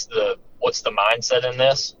 what's the mindset in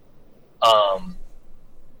this?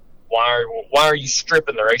 Why are you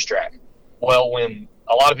stripping the racetrack? Well, when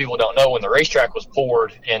a lot of people don't know, when the racetrack was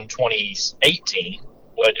poured in 2018,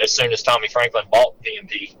 as soon as Tommy Franklin bought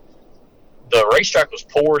PMP, the racetrack was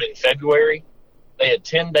poured in February. They had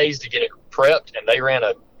 10 days to get it prepped, and they ran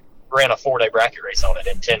a 4-day bracket race on it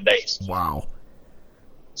in 10 days. Wow.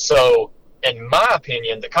 So, in my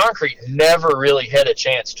opinion, the concrete never really had a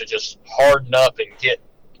chance to just harden up and get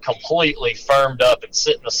completely firmed up and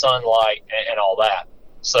sit in the sunlight and all that.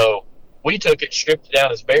 So we took it, stripped it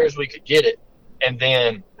down as bare as we could get it, and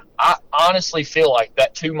then I honestly feel like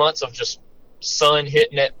that 2 months of just sun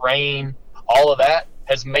hitting it, rain, all of that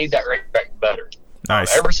has made that racetrack better.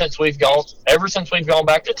 Nice. Ever since we've gone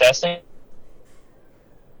back to testing,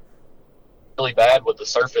 really bad with the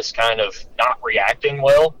surface kind of not reacting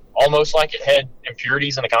well, almost like it had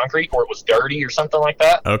impurities in the concrete or it was dirty or something like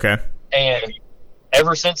that. Okay. And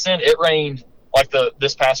ever since then, it rained like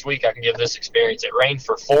this past week. I can give this experience. It rained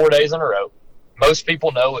for 4 days in a row. Most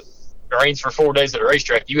people know it rains for 4 days at a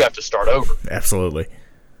racetrack, you have to start over. Absolutely.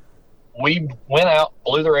 We went out,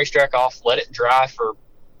 blew the racetrack off, let it dry for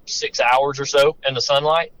 6 hours or so in the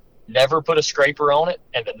sunlight, never put a scraper on it,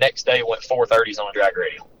 and the next day went 430s on a drag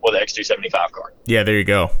radial with an X275 car. Yeah, there you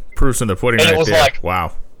go. Proof's in the pudding. And right it was there. like,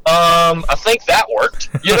 wow. I think that worked,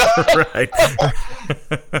 you know? Right.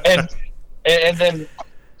 and then,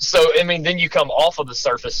 so, I mean, then you come off of the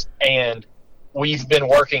surface, and we've been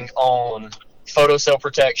working on photo cell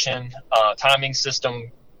protection, timing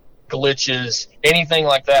system glitches, anything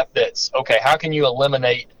like that that's, okay, how can you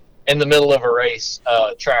eliminate in the middle of a race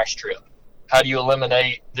trash trip? How do you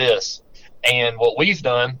eliminate this? And what we've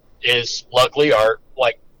done is, luckily,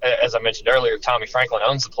 as I mentioned earlier, Tommy Franklin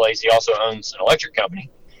owns the place. He also owns an electric company.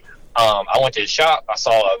 I went to his shop. I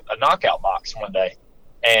saw a knockout box one day.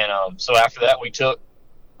 And so after that, we took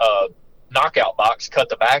a knockout box, cut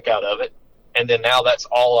the back out of it, and then now that's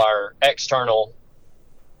all our external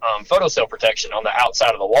photo cell protection on the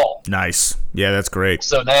outside of the wall. Nice. Yeah, that's great.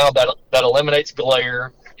 So now that eliminates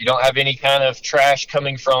glare. You don't have any kind of trash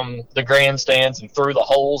coming from the grandstands and through the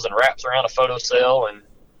holes and wraps around a photo cell. And,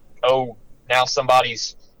 now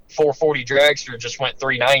somebody's 440 dragster just went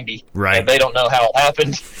 390. Right. And they don't know how it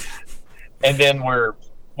happened. And then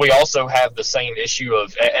we also have the same issue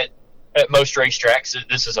of at most racetracks,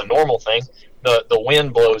 this is a normal thing. The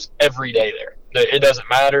wind blows every day there. It doesn't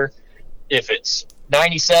matter if it's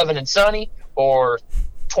 97 and sunny or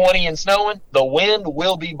 20 and snowing, the wind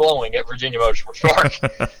will be blowing at Virginia Motorsports Park.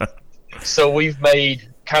 So we've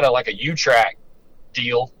made kind of like a U-track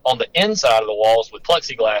deal on the inside of the walls with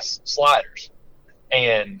plexiglass sliders.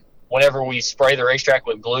 And whenever we spray the racetrack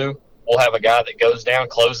with glue, we'll have a guy that goes down,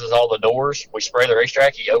 closes all the doors. We spray the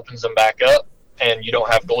racetrack, he opens them back up, and you don't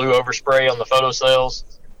have glue overspray on the photo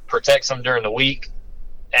cells, protects them during the week,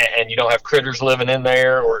 and you don't have critters living in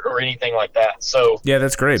there or anything like that. So yeah,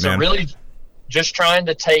 that's great, man. So really just trying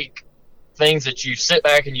to take things that you sit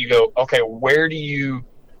back and you go, okay, when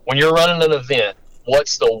you're running an event,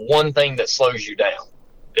 what's the one thing that slows you down?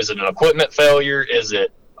 Is it an equipment failure? Is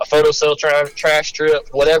it a photo cell trash trip?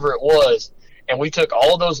 Whatever it was. And we took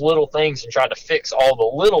all those little things and tried to fix all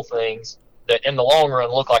the little things that in the long run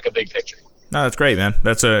look like a big picture. No, that's great, man.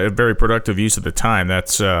 That's a very productive use of the time.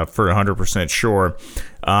 That's for 100% sure.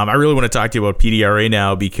 I really want to talk to you about PDRA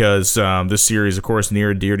now because this series, of course,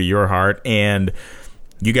 near and dear to your heart. And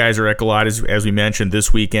you guys are at Galot, as we mentioned,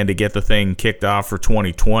 this weekend to get the thing kicked off for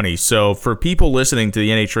 2020. So for people listening to the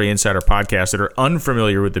NHRA Insider podcast that are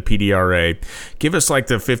unfamiliar with the PDRA, give us like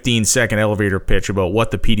the 15-second elevator pitch about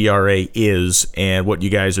what the PDRA is and what you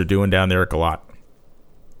guys are doing down there at Galot.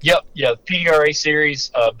 Yep, yeah, the PDRA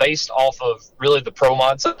series based off of really the pro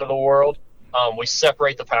mod side of the world. We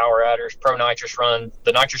separate the power adders. Pro nitrous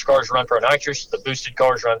the nitrous cars run pro nitrous, the boosted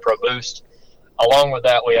cars run pro boost. Along with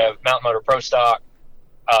that, we have Mountain Motor Pro Stock,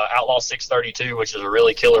 Outlaw 632, which is a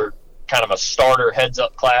really killer kind of a starter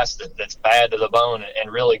heads-up class that's bad to the bone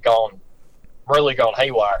and really gone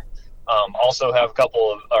haywire. Also have a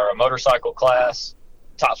couple of our motorcycle class,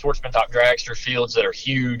 top sportsman, top dragster fields that are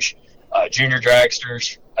huge, junior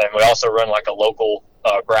dragsters, and we also run like a local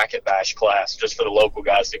bracket bash class just for the local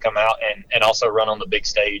guys to come out and also run on the big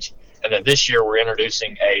stage. And then this year we're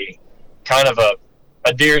introducing a kind of a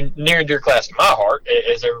near and dear class to my heart.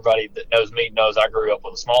 As everybody that knows me knows, I grew up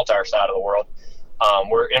with the small tire side of the world.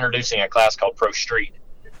 We're introducing a class called Pro Street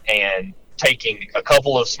and taking a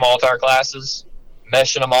couple of small tire classes,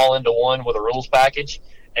 meshing them all into one with a rules package,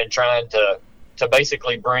 and trying to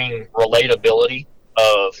basically bring relatability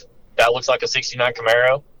of that looks like a 69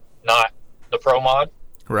 Camaro, not the Pro Mod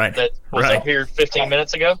that was up here 15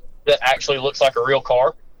 minutes ago, that actually looks like a real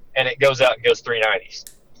car, and it goes out and goes 390s.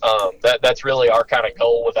 That's really our kind of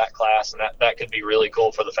goal with that class, and that could be really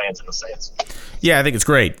cool for the fans in the stands. Yeah, I think it's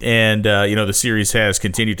great. And, the series has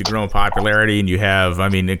continued to grow in popularity, and you have,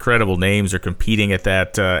 incredible names are competing at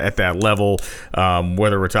that level,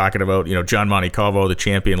 whether we're talking about, John Montecalvo, the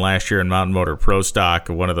champion last year in Mountain Motor Pro Stock,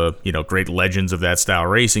 one of the, great legends of that style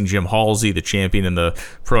racing, Jim Halsey, the champion in the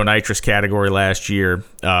Pro Nitrous category last year,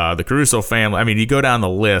 the Caruso family. You go down the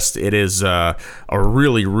list, it is a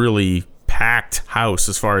really, really packed house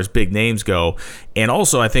as far as big names go. And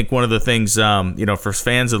also, I think one of the things, for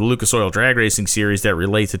fans of the Lucas Oil Drag Racing Series that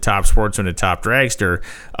relate to Top Sportsman and Top Dragster,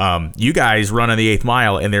 you guys run on the 8th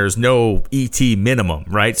mile, and there's no ET minimum,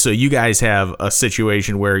 right? So you guys have a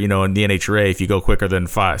situation where, in the NHRA, if you go quicker than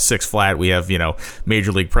 6 flat, we have,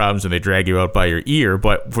 major league problems and they drag you out by your ear.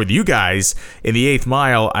 But for you guys in the 8th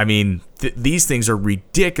mile, these things are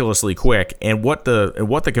ridiculously quick, and what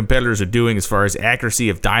the competitors are doing as far as accuracy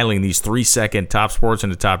of dialing these 3-second Top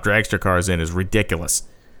Sportsman and Top Dragster cars in is ridiculous.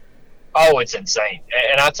 Oh, it's insane.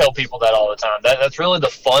 And I tell people that all the time. That's really the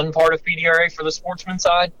fun part of PDRA for the sportsman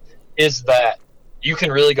side, is that you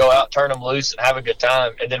can really go out, turn them loose, and have a good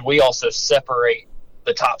time. And then we also separate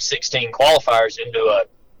the top 16 qualifiers into a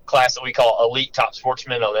class that we call Elite Top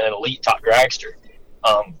Sportsman and then Elite Top Dragster.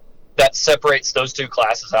 That separates those two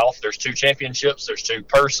classes off. There's 2 championships. There's 2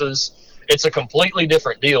 purses. It's a completely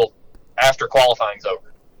different deal after qualifying's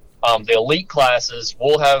over. The elite classes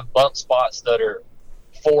will have bump spots that are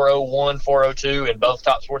 401, 402 in both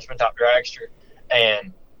Top Sportsman, Top Dragster.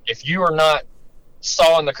 And if you are not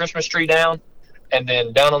sawing the Christmas tree down and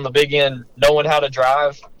then down on the big end knowing how to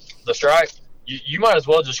drive the stripe, you might as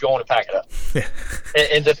well just go on and pack it up.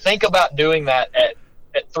 and to think about doing that at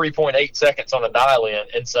 3.8 seconds on the dial-in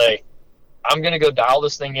and say, I'm going to go dial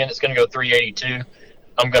this thing in, it's going to go 382.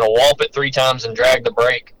 I'm going to whomp it 3 times and drag the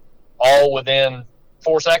brake all within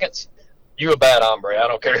 4 seconds. You a bad hombre. I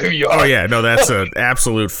don't care who you are. Oh, yeah. No, that's an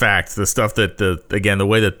absolute fact. The stuff that, the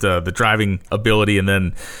way that the driving ability and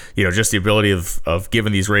then, just the ability of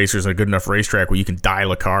giving these racers a good enough racetrack where you can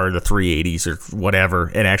dial a car to 380s or whatever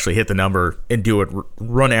and actually hit the number and do it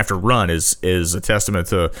run after run is a testament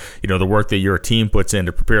to, the work that your team puts in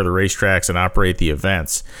to prepare the racetracks and operate the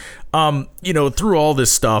events. Through all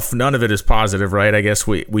this stuff, none of it is positive, right? I guess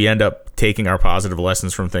we end up taking our positive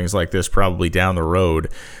lessons from things like this probably down the road.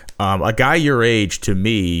 A guy your age, to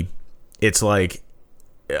me, it's like,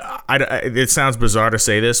 it sounds bizarre to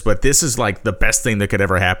say this, but this is like the best thing that could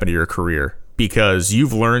ever happen to your career, because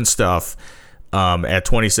you've learned stuff at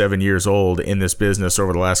 27 years old in this business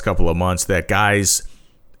over the last couple of months that guys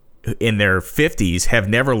in their 50s have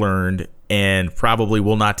never learned and probably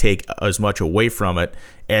will not take as much away from it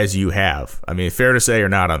as you have. Fair to say or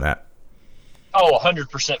not on that? Oh,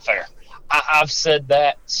 100% fair. I've said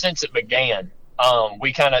that since it began.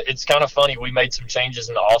 It's kind of funny. We made some changes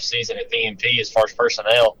in the off season at VMP as far as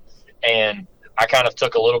personnel, and I kind of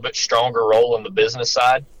took a little bit stronger role in the business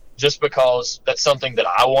side just because that's something that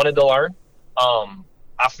I wanted to learn.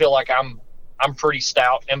 I feel like I'm pretty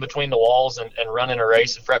stout in between the walls and running a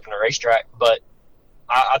race and prepping a racetrack. But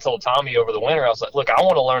I told Tommy over the winter, I was like, look, I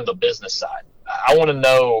want to learn the business side. I want to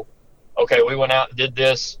know, okay, we went out and did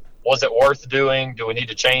this. Was it worth doing? Do we need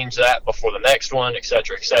to change that before the next one, et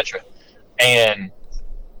cetera, et cetera? And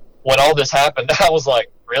when all this happened, I was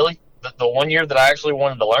like, really? The 1 year that I actually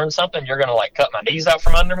wanted to learn something, you're going to cut my knees out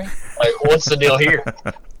from under me? Like, what's the deal here?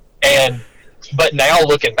 But now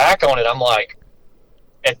looking back on it, I'm like,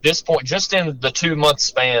 at this point, just in the 2-month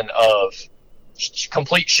span of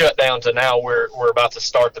complete shutdown to now we're about to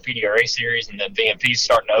start the PDRA series and then VMP's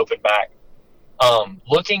starting to open back,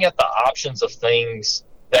 looking at the options of things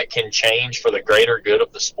that can change for the greater good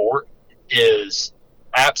of the sport is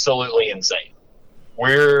absolutely insane.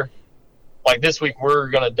 This week we're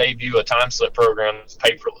going to debut a time slip program that's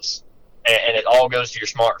paperless, and it all goes to your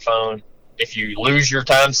smartphone. If you lose your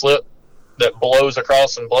time slip that blows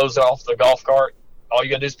across and blows off the golf cart, all you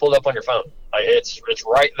got to do is pull it up on your phone. It's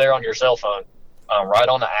right there on your cell phone, right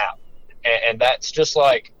on the app. And that's just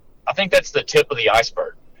I think that's the tip of the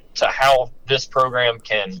iceberg to how this program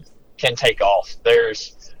can take off.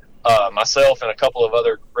 There's myself and a couple of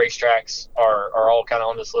other racetracks are all kind of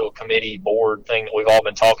on this little committee board thing that we've all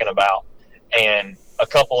been talking about, and a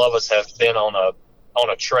couple of us have been on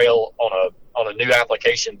a trail on a new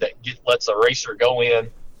application that lets a racer go in,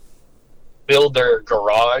 build their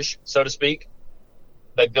garage, so to speak.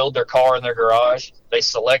 They build their car in their garage. They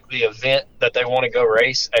select the event that they want to go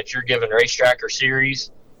race at your given racetrack or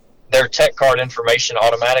series. Their tech card information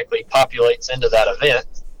automatically populates into that event.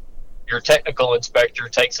 Your technical inspector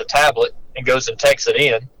takes a tablet and goes and takes it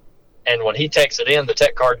in. And when he takes it in, the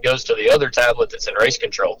tech card goes to the other tablet that's in race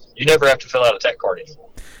control. You never have to fill out a tech card anymore.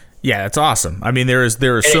 Yeah, it's awesome. I mean, there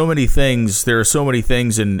are so many things. There are so many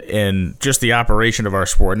things in just the operation of our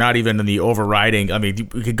sport. Not even in the overriding. I mean,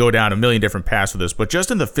 we could go down a million different paths with this, but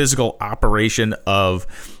just in the physical operation of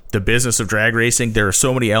the business of drag racing, there are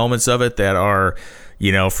so many elements of it that are,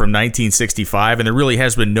 from 1965, and there really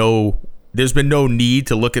has been there's been no need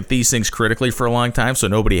to look at these things critically for a long time, so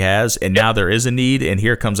nobody has, and now there is a need, and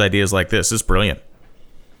here comes ideas like this. It's brilliant.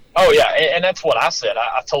 Oh yeah, and that's what I said.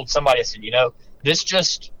 I told somebody, I said,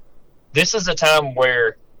 this is a time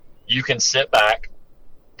where you can sit back,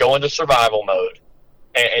 go into survival mode,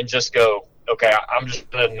 and just go, okay, I'm just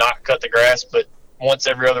going to not cut the grass, but once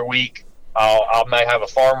every other week, I may have a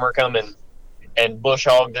farmer come and bush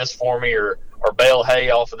hog this for me or bale hay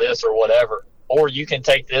off of this or whatever. Or you can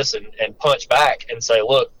take this and punch back and say,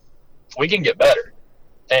 look, we can get better.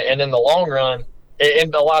 And in the long run,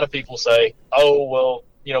 and a lot of people say, oh, well,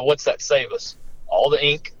 what's that save us? All the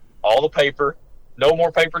ink, all the paper, no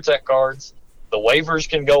more paper tech cards. The waivers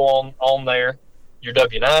can go on there. Your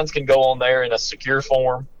W-9s can go on there in a secure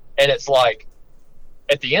form. And it's like,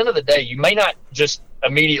 at the end of the day, you may not just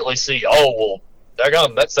immediately see, oh, well,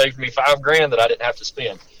 daggone, that saved me $5,000 that I didn't have to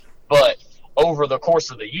spend. But over the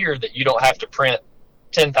course of the year that you don't have to print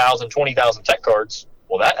 10,000, 20,000 tech cards,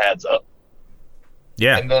 well, that adds up.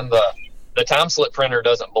 Yeah. And then the time slip printer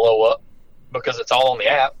doesn't blow up because it's all on the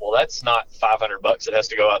app. Well, that's not $500 that has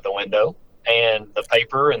to go out the window. And the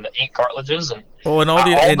paper and the ink cartridges and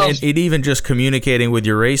and even just communicating with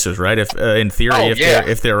your racers, right? If in theory,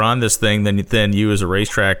 if they're on this thing, then you as a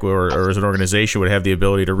racetrack or as an organization would have the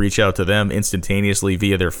ability to reach out to them instantaneously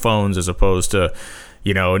via their phones, as opposed to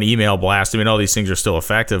an email blast. I mean, all these things are still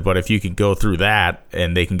effective, but if you can go through that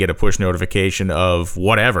and they can get a push notification of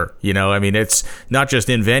whatever, I mean, it's not just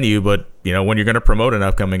in venue, but when you're going to promote an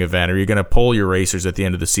upcoming event or you're going to poll your racers at the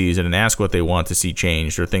end of the season and ask what they want to see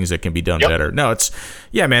changed or things that can be done better. No,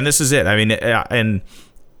 man, this is it. I mean, and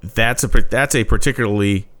that's a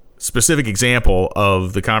particularly specific example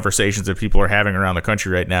of the conversations that people are having around the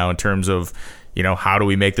country right now in terms of, how do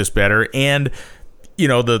we make this better? And,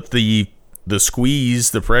 the squeeze,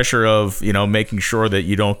 the pressure of, making sure that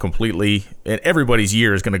you don't completely, and everybody's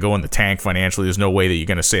year is going to go in the tank financially. There's no way that you're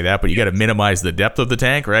going to say that, but you got to minimize the depth of the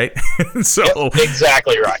tank, right? So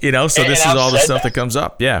exactly right. So this is all the stuff that comes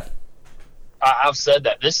up. Yeah. I've said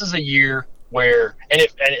that this is a year where, and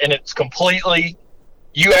it's completely,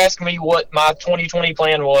 you asked me what my 2020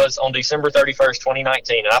 plan was on December 31st,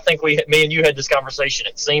 2019. And I think me and you had this conversation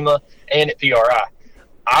at SEMA and at PRI.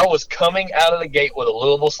 I was coming out of the gate with a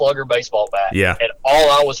Louisville Slugger baseball bat, and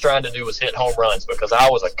all I was trying to do was hit home runs because I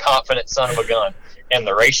was a confident son of a gun. And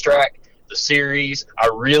the racetrack, the series, I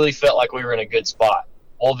really felt like we were in a good spot.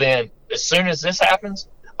 Well, then, as soon as this happens,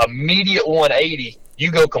 immediate 180,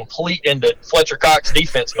 you go complete into Fletcher Cox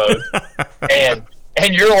defense mode, and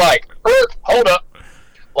you're like, hold up.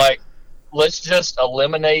 Like, let's just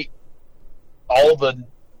eliminate all the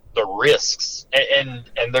risks. And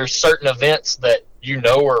there's certain events that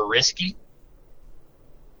are risky.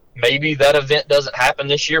 Maybe that event doesn't happen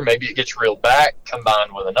this year. Maybe it gets reeled back,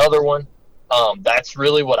 combined with another one. That's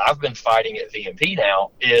really what I've been fighting at VMP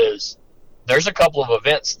now is there's a couple of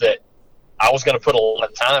events that I was going to put a lot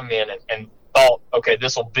of time in and thought, okay,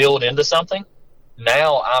 this will build into something.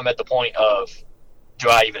 Now I'm at the point of, do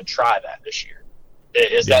I even try that this year?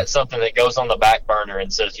 Is that something that goes on the back burner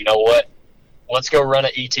and says, you know what, let's go run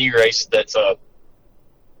an ET race that's a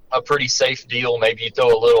pretty safe deal. Maybe you throw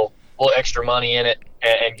a little extra money in it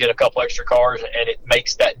and get a couple extra cars, and it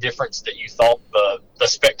makes that difference that you thought the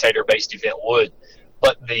spectator-based event would.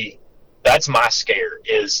 But that's my scare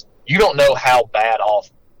is you don't know how bad off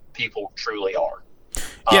people truly are.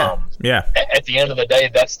 At the end of the day,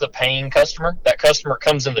 that's the paying customer. That customer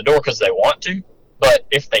comes in the door because they want to, but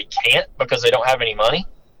if they can't because they don't have any money,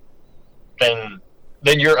 then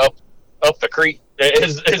you're up the creek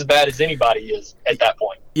as bad as anybody is at that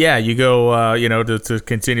point. Yeah, you go, to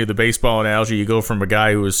continue the baseball analogy, you go from a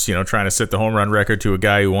guy who was, trying to set the home run record to a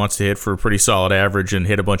guy who wants to hit for a pretty solid average and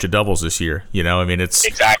hit a bunch of doubles this year. It's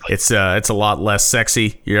exactly. It's a lot less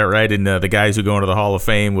sexy. You're right. And the guys who go into the Hall of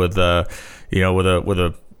Fame without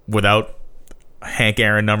Hank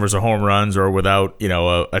Aaron numbers of home runs or without,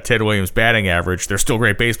 a Ted Williams batting average, they're still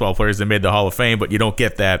great baseball players that made the Hall of Fame, but you don't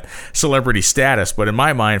get that celebrity status. But in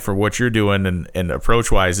my mind, for what you're doing and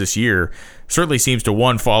approach-wise this year, certainly seems to,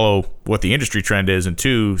 one, follow what the industry trend is, and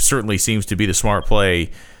two, certainly seems to be the smart play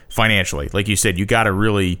financially. Like you said, you got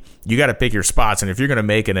to pick your spots. And if you're going to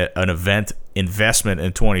make an event investment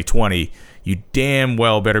in 2020, you damn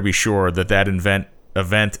well better be sure that event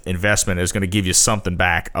investment is going to give you something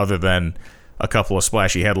back other than a couple of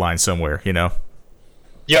splashy headlines somewhere,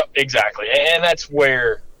 Yep, exactly. And that's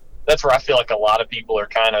where I feel like a lot of people are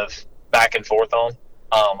kind of back and forth on.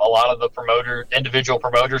 A lot of the individual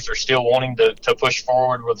promoters are still wanting to push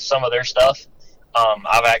forward with some of their stuff.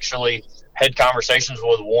 I've actually had conversations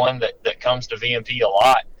with one that comes to VMP a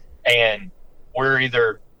lot, and we're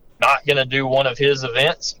either not going to do one of his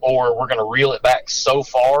events or we're going to reel it back so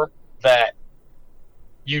far that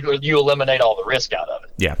you eliminate all the risk out of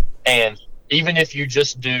it. Yeah. And even if you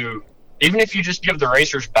just give the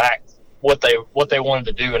racers back what they wanted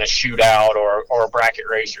to do in a shootout or a bracket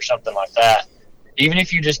race or something like that, even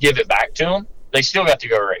if you just give it back to them, they still got to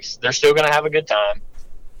go race. They're still going to have a good time,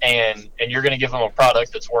 and you're going to give them a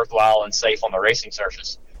product that's worthwhile and safe on the racing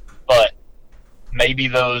surface. But maybe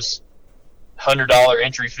those $100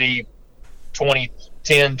 entry fee,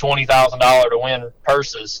 $20,000 to win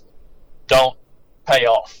purses don't pay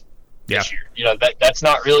off. This year. That's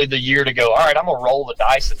not really the year to go, all right, I'm going to roll the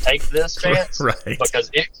dice and take this chance. Right.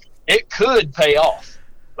 Because it could pay off,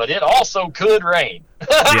 but it also could rain.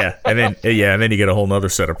 and then you get a whole nother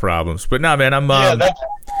set of problems. But no, man, I'm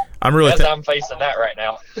really I'm facing that right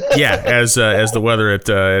now. as the weather at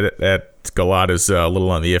Galot is a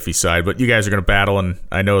little on the iffy side, but you guys are going to battle, and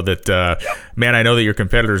I know that I know that your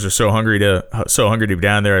competitors are so hungry to be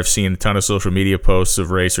down there. I've seen a ton of social media posts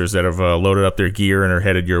of racers that have loaded up their gear and are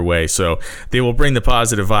headed your way, so they will bring the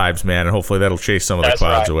positive vibes, man, and hopefully that'll chase some of the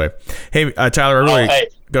clouds away. Hey, Tyler,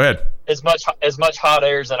 go ahead. As much hot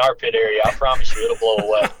air as in our pit area, I promise you it'll blow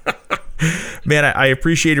away. Man, I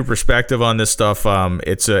appreciate your perspective on this stuff.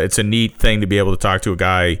 It's a neat thing to be able to talk to a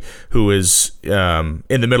guy who is in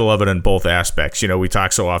the middle of it in both aspects. We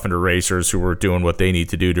talk so often to racers who are doing what they need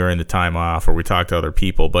to do during the time off, or we talk to other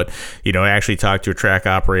people. But I actually talk to a track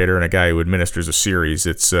operator and a guy who administers a series.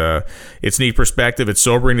 It's neat perspective. It's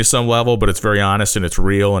sobering to some level, but it's very honest and it's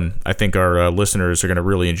real. And I think our listeners are going to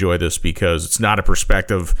really enjoy this because it's not a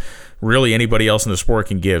perspective really anybody else in the sport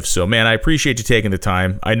can give. So, man, I appreciate you taking the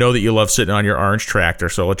time. I know that you love sitting on your orange tractor,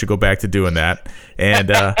 so I'll let you go back to doing that. And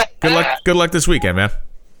good luck this weekend, man.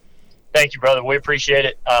 Thank you, brother. We appreciate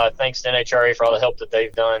it. Thanks to NHRA for all the help that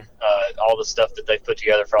they've done, all the stuff that they've put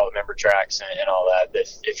together for all the member tracks and all that.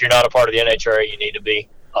 If you're not a part of the NHRA, you need to be.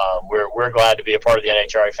 We're glad to be a part of the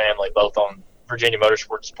NHRA family, both on Virginia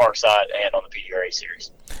Motorsports Parkside and on the PDRA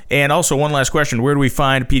series. And also, one last question. Where do we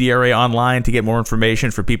find PDRA online to get more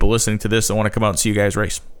information for people listening to this that want to come out and see you guys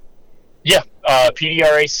race? Yeah,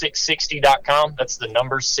 PDRA660.com. That's the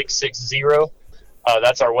number 660.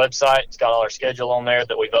 That's our website. It's got all our schedule on there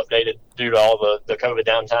that we've updated due to all the COVID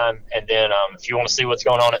downtime. And then if you want to see what's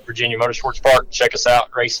going on at Virginia Motorsports Park, check us out,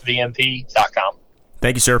 racevmp.com.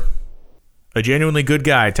 Thank you, sir. A genuinely good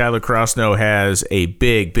guy, Tyler Crossnoe, has a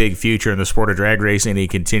big, big future in the sport of drag racing. He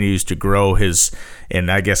continues to grow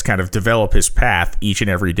and I guess kind of develop his path each and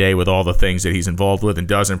every day with all the things that he's involved with and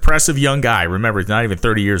does. Impressive young guy. Remember, he's not even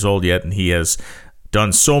 30 years old yet, and he has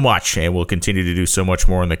done so much and will continue to do so much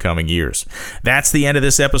more in the coming years. That's the end of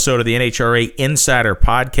this episode of the NHRA Insider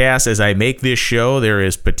Podcast. As I make this show, there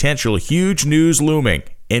is potential huge news looming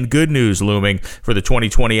and good news looming for the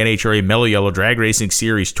 2020 NHRA Mello Yello Drag Racing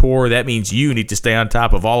Series Tour. That means you need to stay on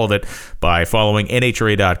top of all of it by following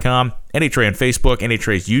NHRA.com, NHRA on Facebook,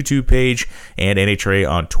 NHRA's YouTube page, and NHRA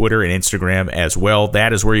on Twitter and Instagram as well.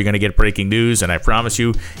 That is where you're going to get breaking news, and I promise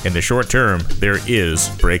you, in the short term, there is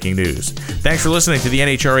breaking news. Thanks for listening to the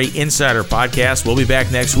NHRA Insider Podcast. We'll be back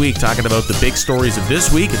next week talking about the big stories of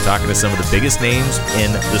this week and talking to some of the biggest names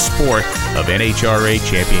in the sport of NHRA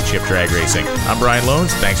Championship Drag Racing. I'm Brian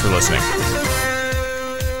Lohnes. Thanks for listening.